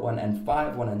 4, 1 and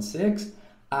 5, 1 and 6,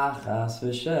 achas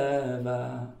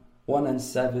v'sheva, 1 and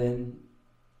 7.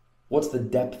 What's the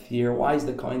depth here? Why is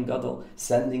the Kohen Gadol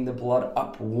sending the blood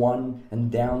up 1 and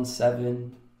down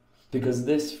 7? Because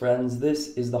this, friends,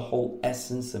 this is the whole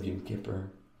essence of Yom Kippur.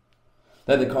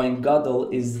 That the Kohen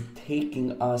Gadol is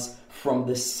taking us from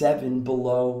the 7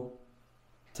 below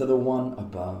to the 1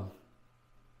 above.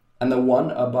 And the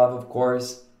 1 above, of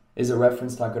course, is a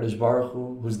reference to HaKadosh Baruch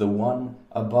Hu, who's the one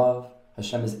above.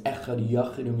 Hashem is Echad,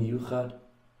 Yachid, Umiyuchad.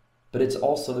 But it's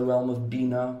also the realm of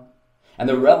Bina. And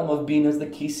the realm of Bina is the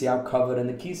Kisei HaKavod, and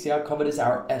the Kisei HaKavod is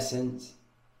our essence.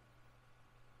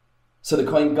 So the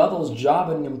Kohen Gadol's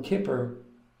job in Yom Kippur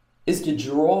is to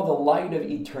draw the light of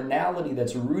eternality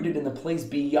that's rooted in the place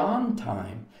beyond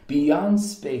time, beyond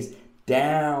space,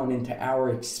 down into our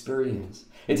experience.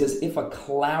 It's as if a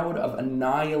cloud of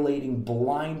annihilating,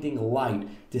 blinding light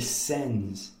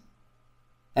descends.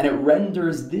 And it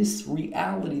renders this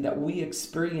reality that we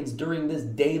experience during this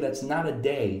day that's not a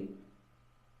day.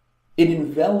 It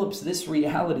envelops this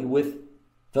reality with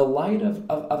the light of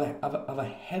a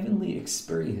heavenly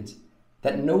experience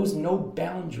that knows no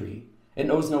boundary. It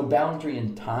knows no boundary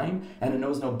in time, and it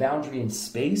knows no boundary in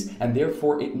space, and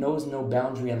therefore it knows no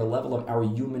boundary on the level of our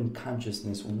human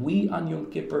consciousness. We on Yom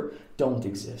Kippur don't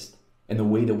exist in the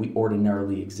way that we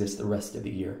ordinarily exist the rest of the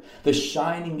year. The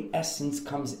shining essence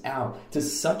comes out to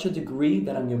such a degree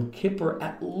that on Yom Kippur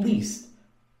at least,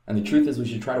 and the truth is we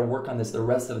should try to work on this the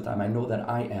rest of the time. I know that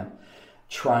I am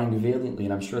trying valiantly,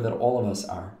 and I'm sure that all of us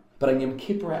are. But on Yom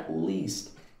Kippur at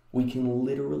least, we can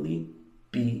literally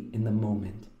be in the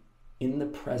moment, in the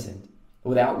present,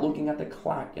 without looking at the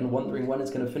clock and wondering when it's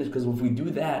going to finish. Because if we do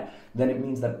that, then it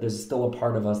means that there's still a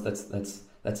part of us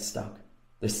that's stuck.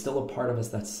 There's still a part of us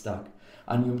that's stuck.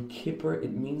 On Yom Kippur,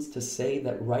 it means to say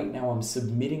that right now I'm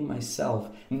submitting myself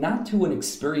not to an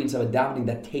experience of a davening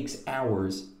that takes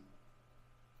hours,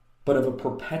 but of a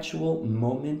perpetual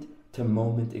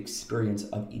moment-to-moment experience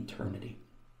of eternity.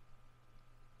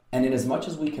 And in as much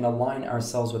as we can align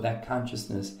ourselves with that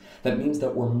consciousness, that means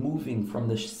that we're moving from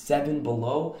the 7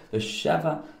 below, the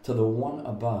Sheva, to the 1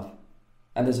 above.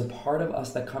 And there's a part of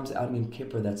us that comes out in Yom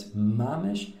Kippur that's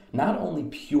mamish, not only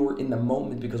pure in the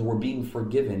moment because we're being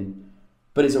forgiven,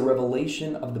 but is a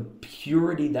revelation of the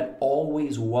purity that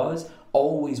always was,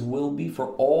 always will be,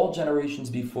 for all generations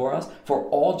before us, for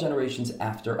all generations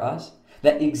after us,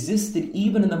 that existed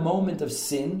even in the moment of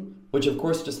sin, which of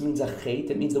course just means a chait.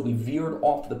 It means that we veered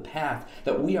off the path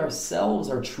that we ourselves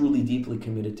are truly deeply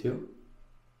committed to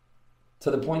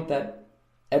the point that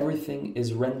everything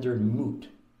is rendered moot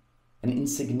and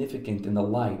insignificant in the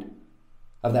light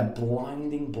of that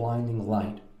blinding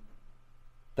light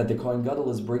that the Kohen Gadol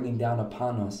is bringing down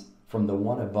upon us from the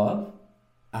 1 above,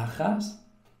 achas,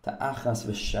 to achas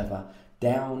v'sheva,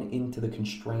 down into the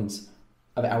constraints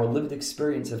of our lived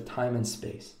experience of time and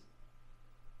space.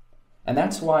 And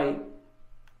that's why,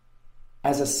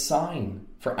 as a sign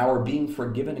for our being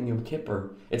forgiven in Yom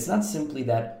Kippur, it's not simply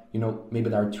that, maybe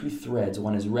there are 2 threads,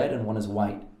 one is red and one is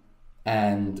white.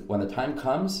 And when the time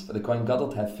comes for the Kohen Gadol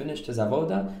to have finished his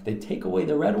avodah, they take away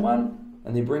the red one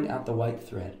and they bring out the white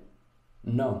thread.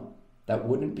 No, that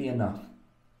wouldn't be enough.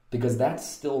 Because that's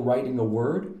still writing a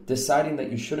word, deciding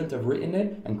that you shouldn't have written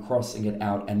it, and crossing it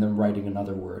out, and then writing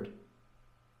another word.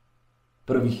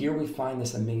 But over here we find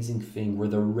this amazing thing where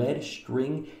the red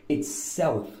string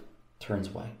itself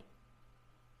turns white.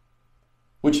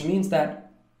 Which means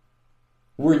that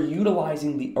we're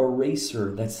utilizing the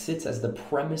eraser that sits as the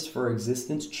premise for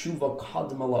existence, tshuva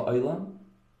kadma la'olam,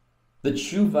 the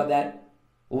tshuva that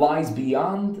lies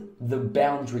beyond the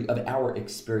boundary of our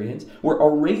experience. We're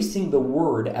erasing the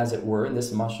word, as it were, in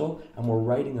this mashal, and we're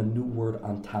writing a new word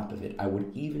on top of it. I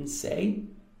would even say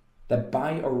that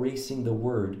by erasing the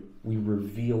word, we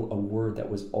reveal a word that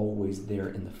was always there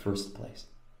in the first place.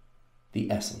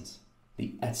 The essence,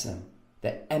 the etzem,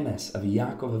 the emes of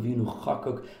Yaakov Avinu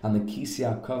Chakuk on the Kisei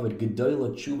HaKavod,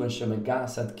 Gedola Tshuva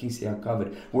Shemegas at Kisei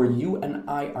HaKavod, where you and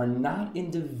I are not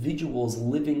individuals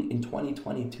living in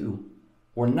 2022.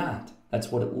 We're not. That's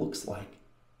what it looks like.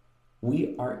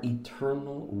 We are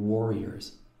eternal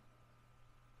warriors.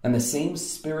 And the same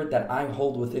spirit that I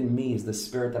hold within me is the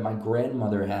spirit that my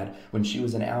grandmother had when she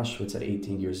was in Auschwitz at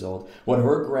 18 years old. What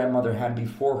her grandmother had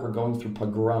before her going through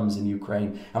pogroms in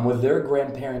Ukraine. And what their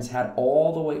grandparents had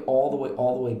all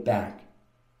the way back.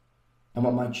 And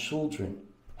what my children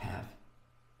have.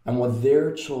 And what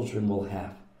their children will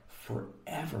have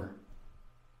forever.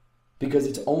 Because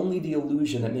it's only the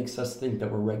illusion that makes us think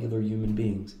that we're regular human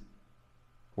beings.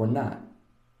 We're not.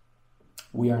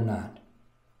 We are not.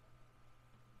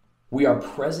 We are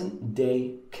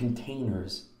present-day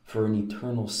containers for an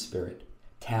eternal spirit,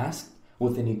 tasked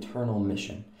with an eternal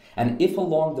mission. And if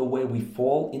along the way we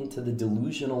fall into the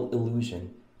delusional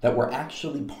illusion that we're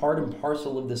actually part and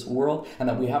parcel of this world and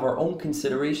that we have our own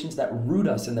considerations that root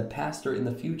us in the past or in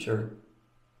the future,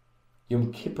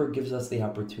 Yom Kippur gives us the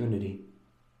opportunity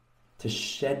to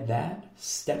shed that,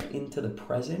 step into the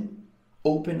present,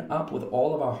 open up with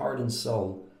all of our heart and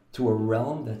soul to a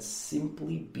realm that's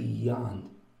simply beyond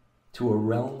to a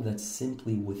realm that's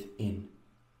simply within,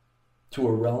 to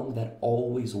a realm that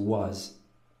always was,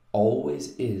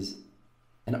 always is,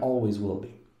 and always will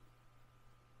be.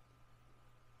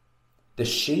 The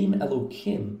Shem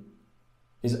Elokim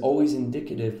is always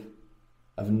indicative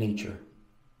of nature.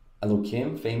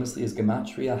 Elokim famously is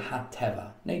Gematria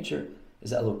HaTeva. Nature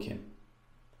is Elokim.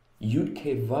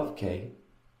 Yud-Ke Vav-Ke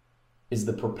is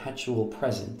the perpetual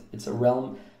present. It's a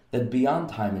realm that beyond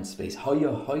time and space.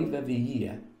 Haya Hoy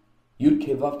V'Viyeh.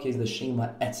 Yud-Ke Vav-Ke is the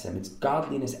Shema Etzem. It's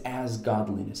godliness as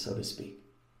godliness, so to speak.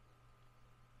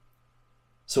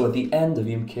 So at the end of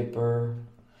Yom Kippur,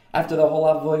 after the whole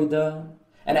Avodah,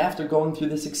 and after going through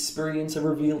this experience of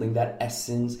revealing that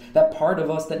essence, that part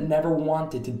of us that never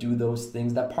wanted to do those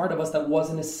things, that part of us that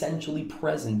wasn't essentially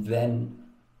present then,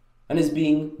 and is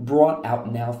being brought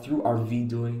out now through our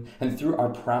vidui and through our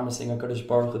promising HaKadosh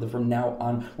Baruch Hu that from now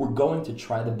on we're going to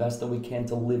try the best that we can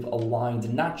to live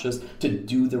aligned, not just to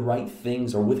do the right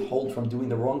things or withhold from doing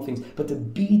the wrong things, but to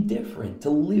be different, to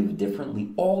live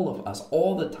differently, all of us,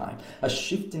 all the time, a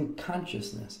shift in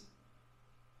consciousness.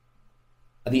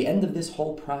 At the end of this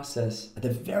whole process, at the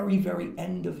very, very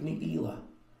end of Ne'ilah,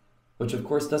 which of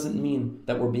course doesn't mean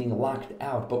that we're being locked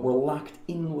out, but we're locked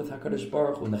in with HaKadosh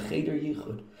Baruch Hu in the Cheder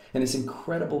Yichud, in this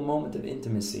incredible moment of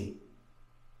intimacy,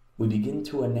 we begin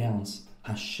to announce,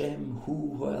 Hashem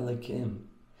Hu Ha'Elokim,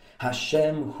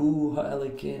 Hashem Hu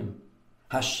Ha'Elokim,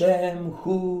 Hashem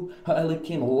Hu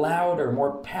Ha'Elokim, louder,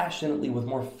 more passionately, with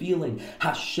more feeling.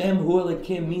 Hashem Hu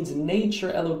Ha'Elokim means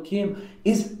nature Elokim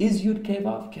is Yud-Ke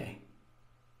Vav-Ke.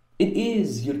 It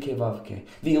is Yud-Ke Vav-Ke.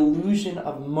 The illusion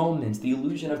of moments, the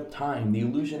illusion of time, the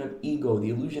illusion of ego, the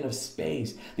illusion of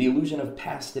space, the illusion of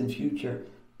past and future.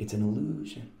 It's an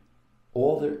illusion.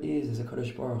 All there is a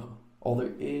Kadosh Baruch Hu. All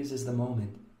there is the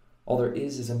moment. All there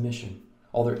is a mission.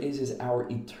 All there is our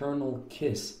eternal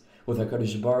kiss with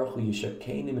HaKadosh Baruch Hu,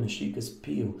 Yishakeinim and Ashikas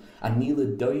Piyu,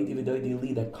 Anila Doidi V'Doidi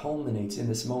Li, that culminates in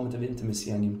this moment of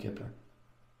intimacy on Yom Kippur.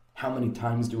 How many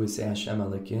times do we say Hashem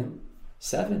Elokim?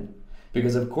 7.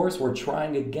 Because of course we're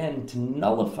trying again to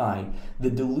nullify the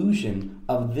delusion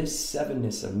of this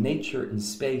sevenness of nature in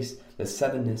space, the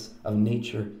sevenness of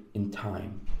nature in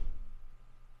time.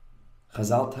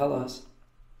 Chazal tell us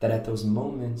that at those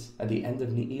moments, at the end of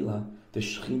Ne'ilah, the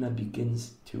Shekhinah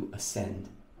begins to ascend,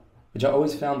 which I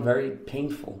always found very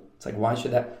painful. It's like, why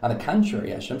should that? On the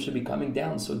contrary, Hashem should be coming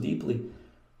down so deeply.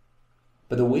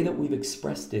 But the way that we've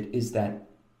expressed it is that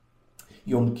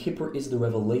Yom Kippur is the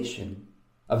revelation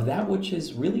of that which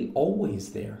is really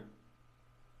always there.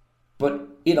 But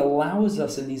it allows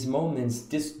us in these moments,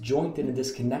 disjointed and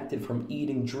disconnected from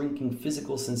eating, drinking,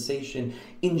 physical sensation,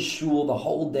 in shul the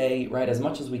whole day, right, as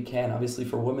much as we can. Obviously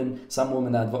for women, some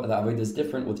women, the avodah is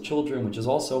different with children, which is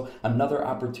also another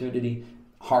opportunity,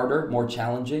 harder, more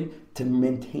challenging, to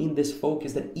maintain this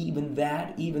focus that even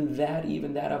that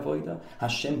avodah,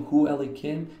 Hashem Hu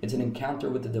Elokim, it's an encounter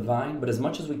with the divine, but as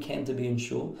much as we can to be in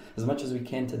shul, as much as we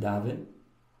can to daven.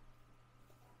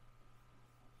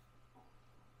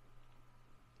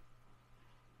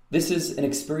 This is an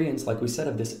experience, like we said,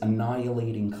 of this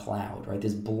annihilating cloud, right?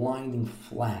 This blinding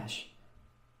flash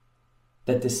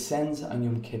that descends on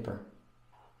Yom Kippur,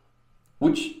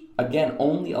 which, again,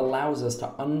 only allows us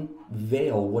to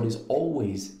unveil what is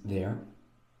always there.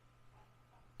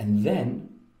 And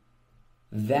then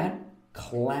that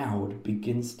cloud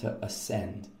begins to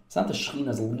ascend. It's not the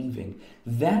Shekhinah's leaving.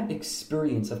 That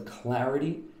experience of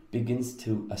clarity begins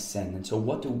to ascend. And so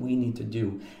what do we need to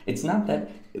do? It's not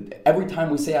that every time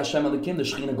we say Hashem Elokim, the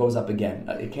Shekhinah goes up again.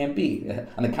 It can't be.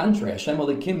 On the contrary, Hashem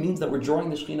Elokim means that we're drawing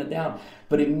the Shekhinah down,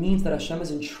 but it means that Hashem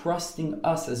is entrusting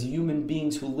us as human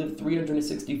beings who live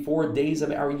 364 days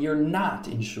of our year not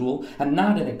in shul, and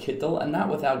not in a kittel, and not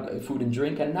without food and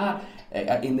drink, and not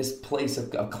in this place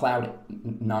of cloud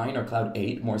 9 or cloud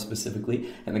 8, more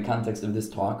specifically, in the context of this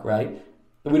talk, right?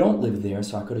 But we don't live there,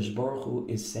 so HaKadosh Baruch Hu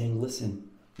is saying, listen,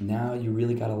 now you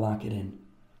really got to lock it in.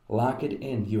 Lock it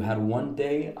in. You had one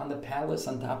day on the palace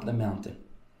on top of the mountain.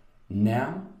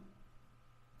 Now,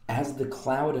 as the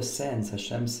cloud ascends,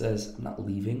 Hashem says, I'm not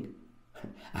leaving.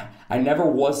 I never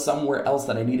was somewhere else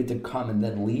that I needed to come and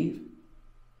then leave.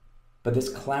 But this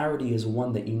clarity is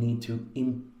one that you need to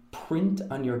imprint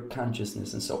on your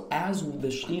consciousness. And so as the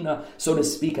Shekhinah, so to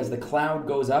speak, as the cloud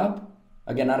goes up,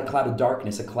 again, not a cloud of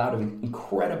darkness, a cloud of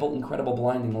incredible, incredible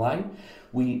blinding light,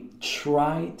 we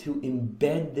try to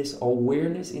embed this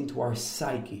awareness into our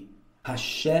psyche.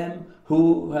 Hashem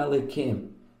Hu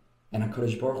Elokim. And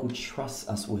HaKadosh Baruch Hu trusts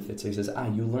us with it. So he says,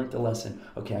 you learned the lesson.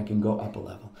 Okay, I can go up a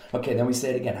level. Okay, then we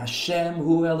say it again. Hashem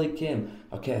Hu Elokim.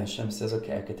 Okay, Hashem says,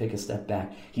 okay, I could take a step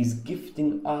back. He's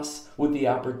gifting us with the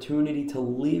opportunity to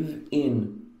live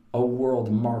in a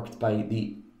world marked by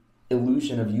the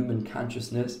illusion of human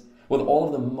consciousness, with all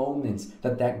of the moments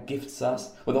that gifts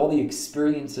us, with all the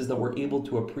experiences that we're able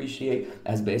to appreciate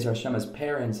as Be'ezer Hashem, as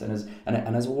parents and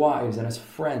as wives and as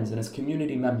friends and as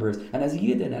community members and as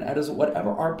Yidden and as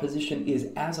whatever our position is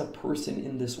as a person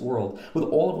in this world, with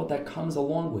all of what that comes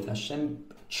along with, Hashem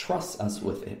trusts us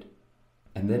with it.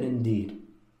 And then indeed,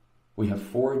 we have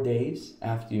 4 days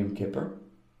after Yom Kippur,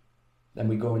 then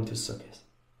we go into Sukkot.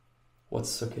 What's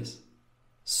Sukkot?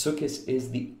 Sukkot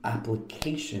is the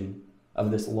application of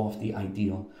this lofty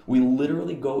ideal. We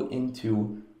literally go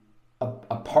into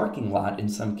a parking lot in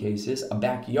some cases, a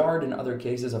backyard in other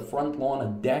cases, a front lawn, a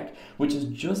deck, which is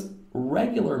just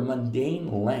regular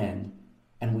mundane land,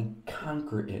 and we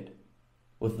conquer it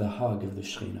with the hug of the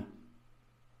Shekhinah.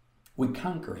 We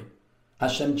conquer it.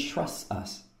 Hashem trusts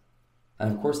us. And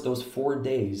of course, those 4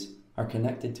 days are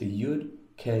connected to Yud,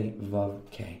 K, Vav,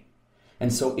 K.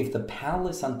 And so if the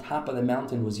palace on top of the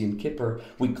mountain was Yom Kippur,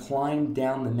 we climbed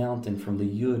down the mountain from the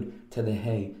Yud to the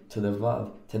Hey, to the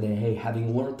Vav, to the Hey,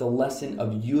 having learned the lesson of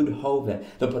Yud Hove,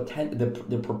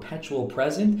 the perpetual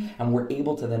present, and we're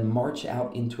able to then march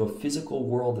out into a physical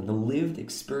world and the lived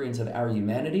experience of our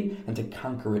humanity and to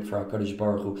conquer it for HaKadosh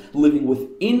Baruch Hu, living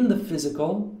within the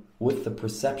physical with the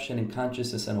perception and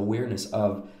consciousness and awareness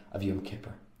of Yom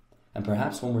Kippur. And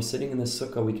perhaps when we're sitting in the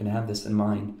sukkah, we can have this in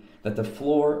mind, that the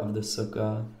floor of the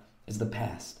sukkah is the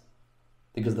past.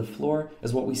 Because the floor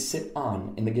is what we sit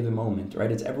on in the given moment, right?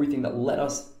 It's everything that led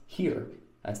us here.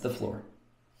 That's the floor.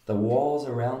 The walls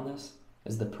around us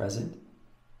is the present.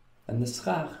 And the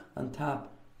schach on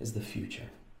top is the future.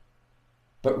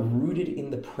 But rooted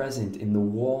in the present, in the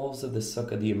walls of the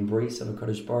sukkah, the embrace of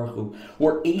HaKadosh Baruch Hu,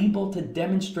 we're able to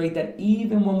demonstrate that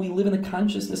even when we live in the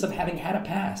consciousness of having had a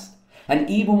past, and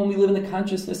even when we live in the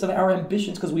consciousness of our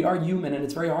ambitions, because we are human and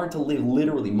it's very hard to live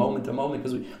literally moment to moment,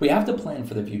 because we have to plan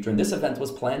for the future. And this event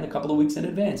was planned a couple of weeks in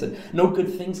advance. And no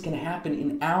good things can happen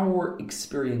in our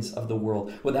experience of the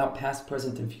world without past,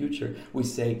 present, and future. We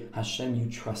say, Hashem, you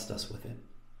trust us with it.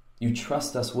 You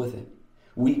trust us with it.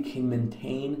 We can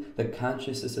maintain the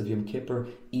consciousness of Yom Kippur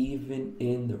even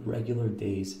in the regular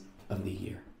days of the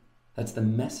year. That's the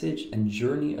message and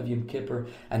journey of Yom Kippur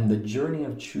and the journey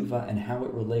of Tshuva and how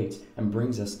it relates and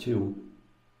brings us into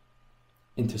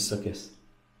Sukkot.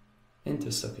 Into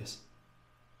Sukkot.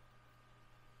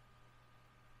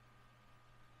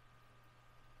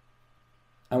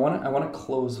 I want to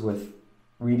close with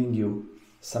reading you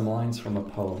some lines from a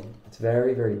poem. It's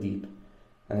very, very deep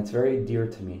and it's very dear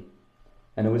to me.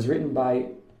 And it was written by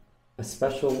a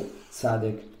special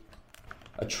tzaddik,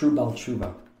 a true Baal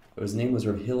Tshuva. His name was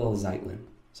Rav Hillel Zeitlin.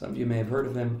 Some of you may have heard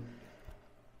of him.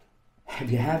 If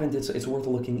you haven't, it's worth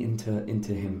looking into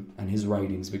him and his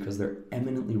writings because they're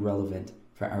eminently relevant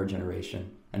for our generation.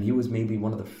 And he was maybe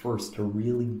one of the first to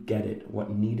really get it,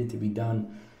 what needed to be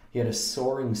done. He had a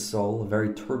soaring soul, a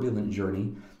very turbulent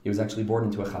journey. He was actually born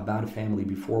into a Chabad family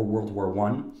before World War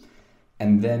I.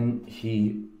 And then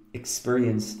he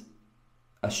experienced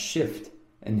a shift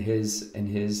in his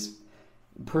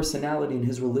personality and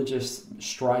his religious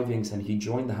strivings, and he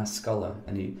joined the Haskalah,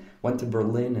 and he went to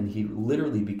Berlin, and he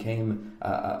literally became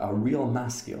a real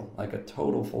maskil, like a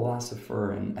total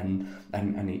philosopher, and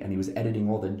he was editing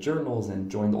all the journals and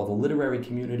joined all the literary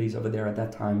communities over there at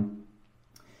that time.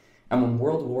 And when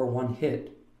World War I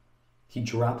hit, he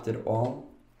dropped it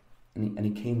all, and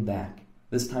he came back.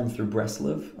 This time through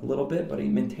Breslov a little bit, but he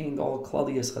maintained all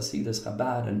Klalius, Hasidus,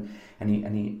 Chabad,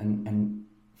 and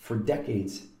for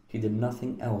decades he did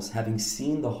nothing else. Having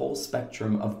seen the whole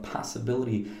spectrum of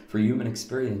possibility for human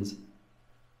experience,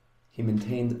 he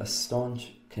maintained a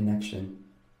staunch connection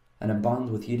and a bond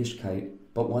with Yiddishkeit,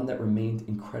 but one that remained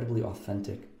incredibly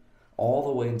authentic, all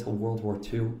the way until World War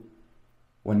II,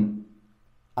 when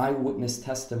eyewitness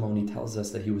testimony tells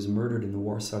us that he was murdered in the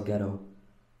Warsaw Ghetto,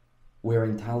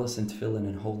 wearing talis and tefillin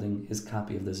and holding his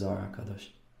copy of the Zohar HaKadosh.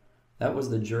 That was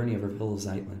the journey of Rav Hillel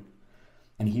Zeitlin.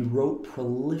 And he wrote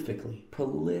prolifically.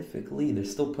 They're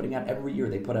still putting out every year.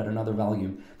 They put out another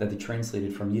volume that they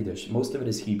translated from Yiddish. Most of it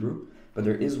is Hebrew, but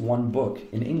there is one book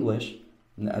in English.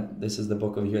 This is the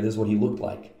book over here. This is what he looked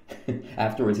like.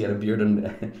 Afterwards, he had a beard and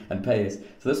payas.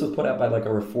 So this was put out by like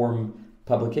a Reform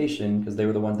publication because they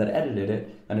were the ones that edited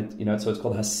it. And so it's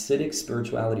called Hasidic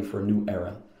Spirituality for a New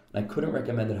Era. And I couldn't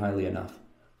recommend it highly enough.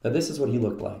 That this is what he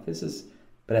looked like.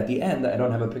 But at the end, I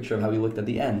don't have a picture of how he looked at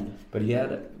the end, but he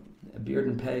had a beard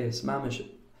and payas, mamish,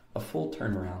 a full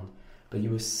turnaround. But he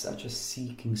was such a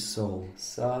seeking soul,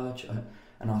 such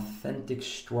an authentic,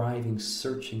 striving,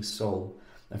 searching soul.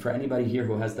 And for anybody here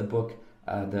who has the book,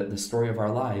 the Story of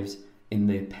Our Lives, in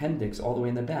the appendix, all the way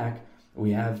in the back,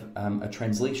 we have a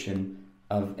translation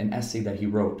of an essay that he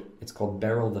wrote. It's called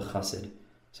Beryl the Chassid.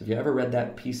 So if you ever read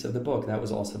that piece of the book, that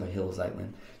was also by Hillel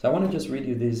Zeitlin. So I want to just read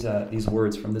you these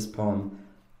words from this poem,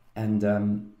 and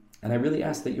I really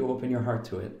ask that you open your heart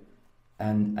to it,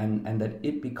 and that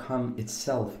it become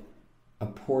itself a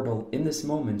portal in this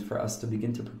moment for us to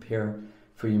begin to prepare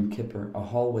for Yom Kippur, a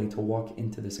hallway to walk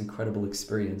into this incredible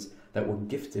experience that we're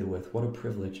gifted with. What a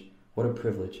privilege! What a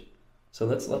privilege! So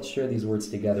let's share these words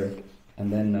together,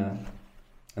 and then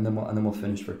we'll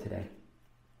finish for today.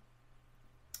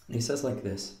 And he says like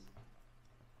this: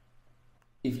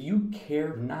 "If you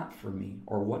care not for me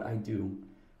or what I do,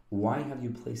 why have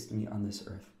you placed me on this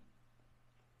earth?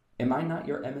 Am I not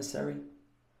your emissary,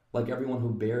 like everyone who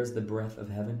bears the breath of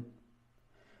heaven?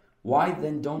 Why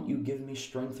then don't you give me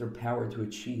strength or power to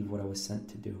achieve what I was sent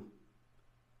to do?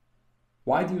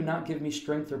 Why do you not give me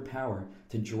strength or power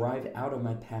to drive out of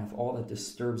my path all that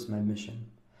disturbs my mission,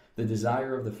 the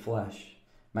desire of the flesh,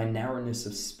 my narrowness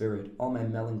of spirit, all my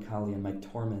melancholy and my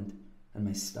torment and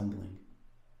my stumbling?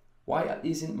 Why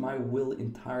isn't my will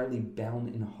entirely bound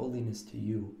in holiness to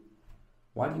you?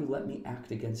 Why do you let me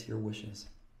act against your wishes?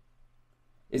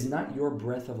 Is not your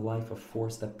breath of life a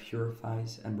force that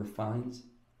purifies and refines?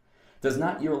 Does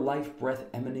not your life breath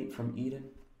emanate from Eden?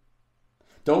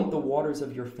 Don't the waters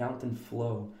of your fountain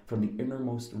flow from the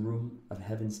innermost room of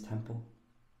heaven's temple?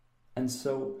 And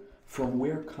so, from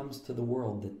where comes to the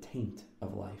world the taint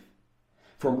of life?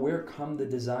 From where come the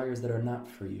desires that are not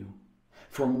for you?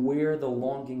 From where the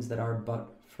longings that are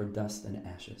but for dust and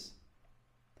ashes?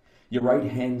 Your right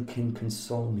hand can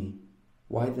console me.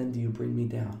 Why then do you bring me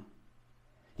down?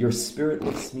 Your spirit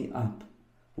lifts me up.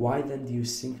 Why then do you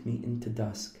sink me into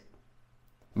dusk?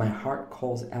 My heart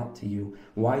calls out to you.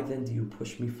 Why then do you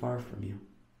push me far from you?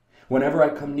 Whenever I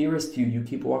come nearest to you, you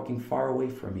keep walking far away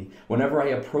from me. Whenever I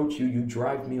approach you, you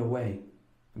drive me away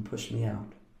and push me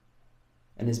out.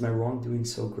 And is my wrongdoing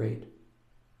so great?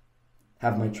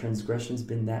 Have my transgressions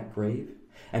been that grave?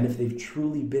 And if they've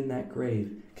truly been that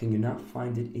grave, can you not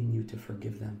find it in you to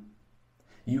forgive them?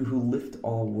 You who lift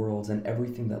all worlds and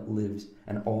everything that lives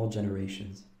and all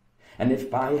generations. And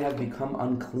if I have become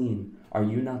unclean, are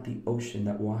you not the ocean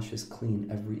that washes clean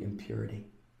every impurity?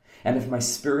 And if my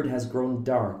spirit has grown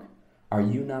dark, are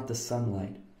you not the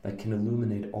sunlight that can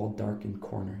illuminate all darkened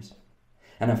corners?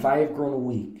 And if I have grown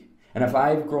weak, and if I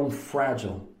have grown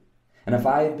fragile, and if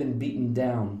I have been beaten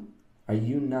down, are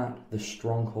you not the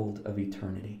stronghold of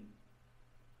eternity?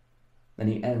 Then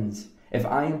he ends, if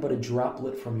I am but a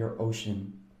droplet from your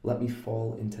ocean, let me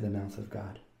fall into the mouth of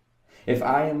God. If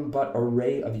I am but a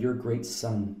ray of your great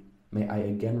sun, may I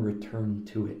again return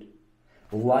to it.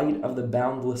 Light of the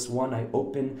boundless one, I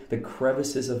open the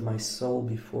crevices of my soul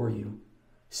before you,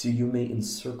 so you may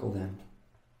encircle them,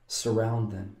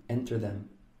 surround them, enter them,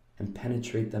 and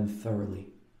penetrate them thoroughly.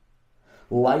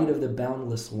 Light of the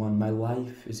boundless one, my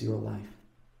life is your life.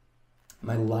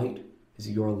 My light is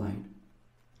your light.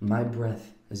 My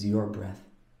breath is your breath.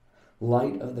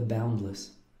 Light of the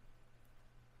boundless,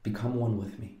 become one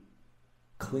with me.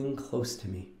 Cling close to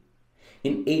me.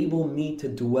 Enable me to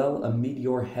dwell amid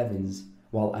your heavens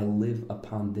while I live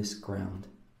upon this ground.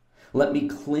 Let me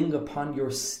cling upon your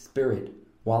spirit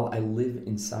while I live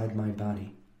inside my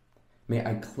body. May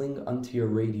I cling unto your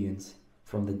radiance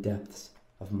from the depths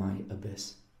of my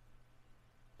abyss.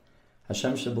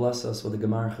 Hashem should bless us with a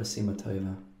Gemar Chasima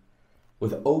Tova,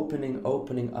 with opening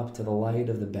up to the light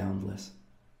of the boundless,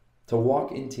 to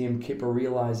walk into Yom Kippur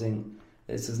realizing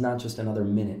this is not just another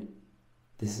minute,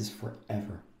 this is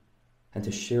forever, and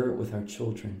to share it with our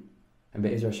children, and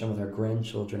Be'ezer Hashem with our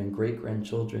grandchildren and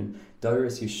great-grandchildren,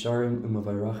 Dairis Yisharim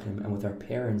Umavarachim, and with our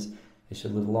parents, they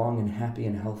should live long and happy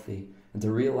and healthy, and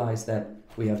to realize that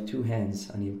we have two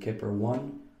hands on Yom Kippur.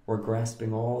 One, we're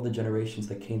grasping all the generations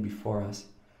that came before us,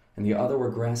 and the other, we're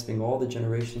grasping all the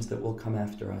generations that will come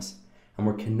after us, and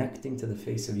we're connecting to the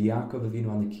face of Yaakov Avinu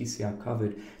on the Kisei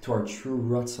HaKavod, to our true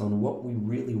Ratzon, what we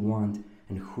really want,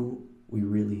 and who we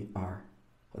really are.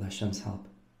 With Hashem's help.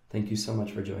 Thank you so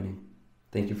much for joining.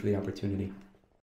 Thank you for the opportunity.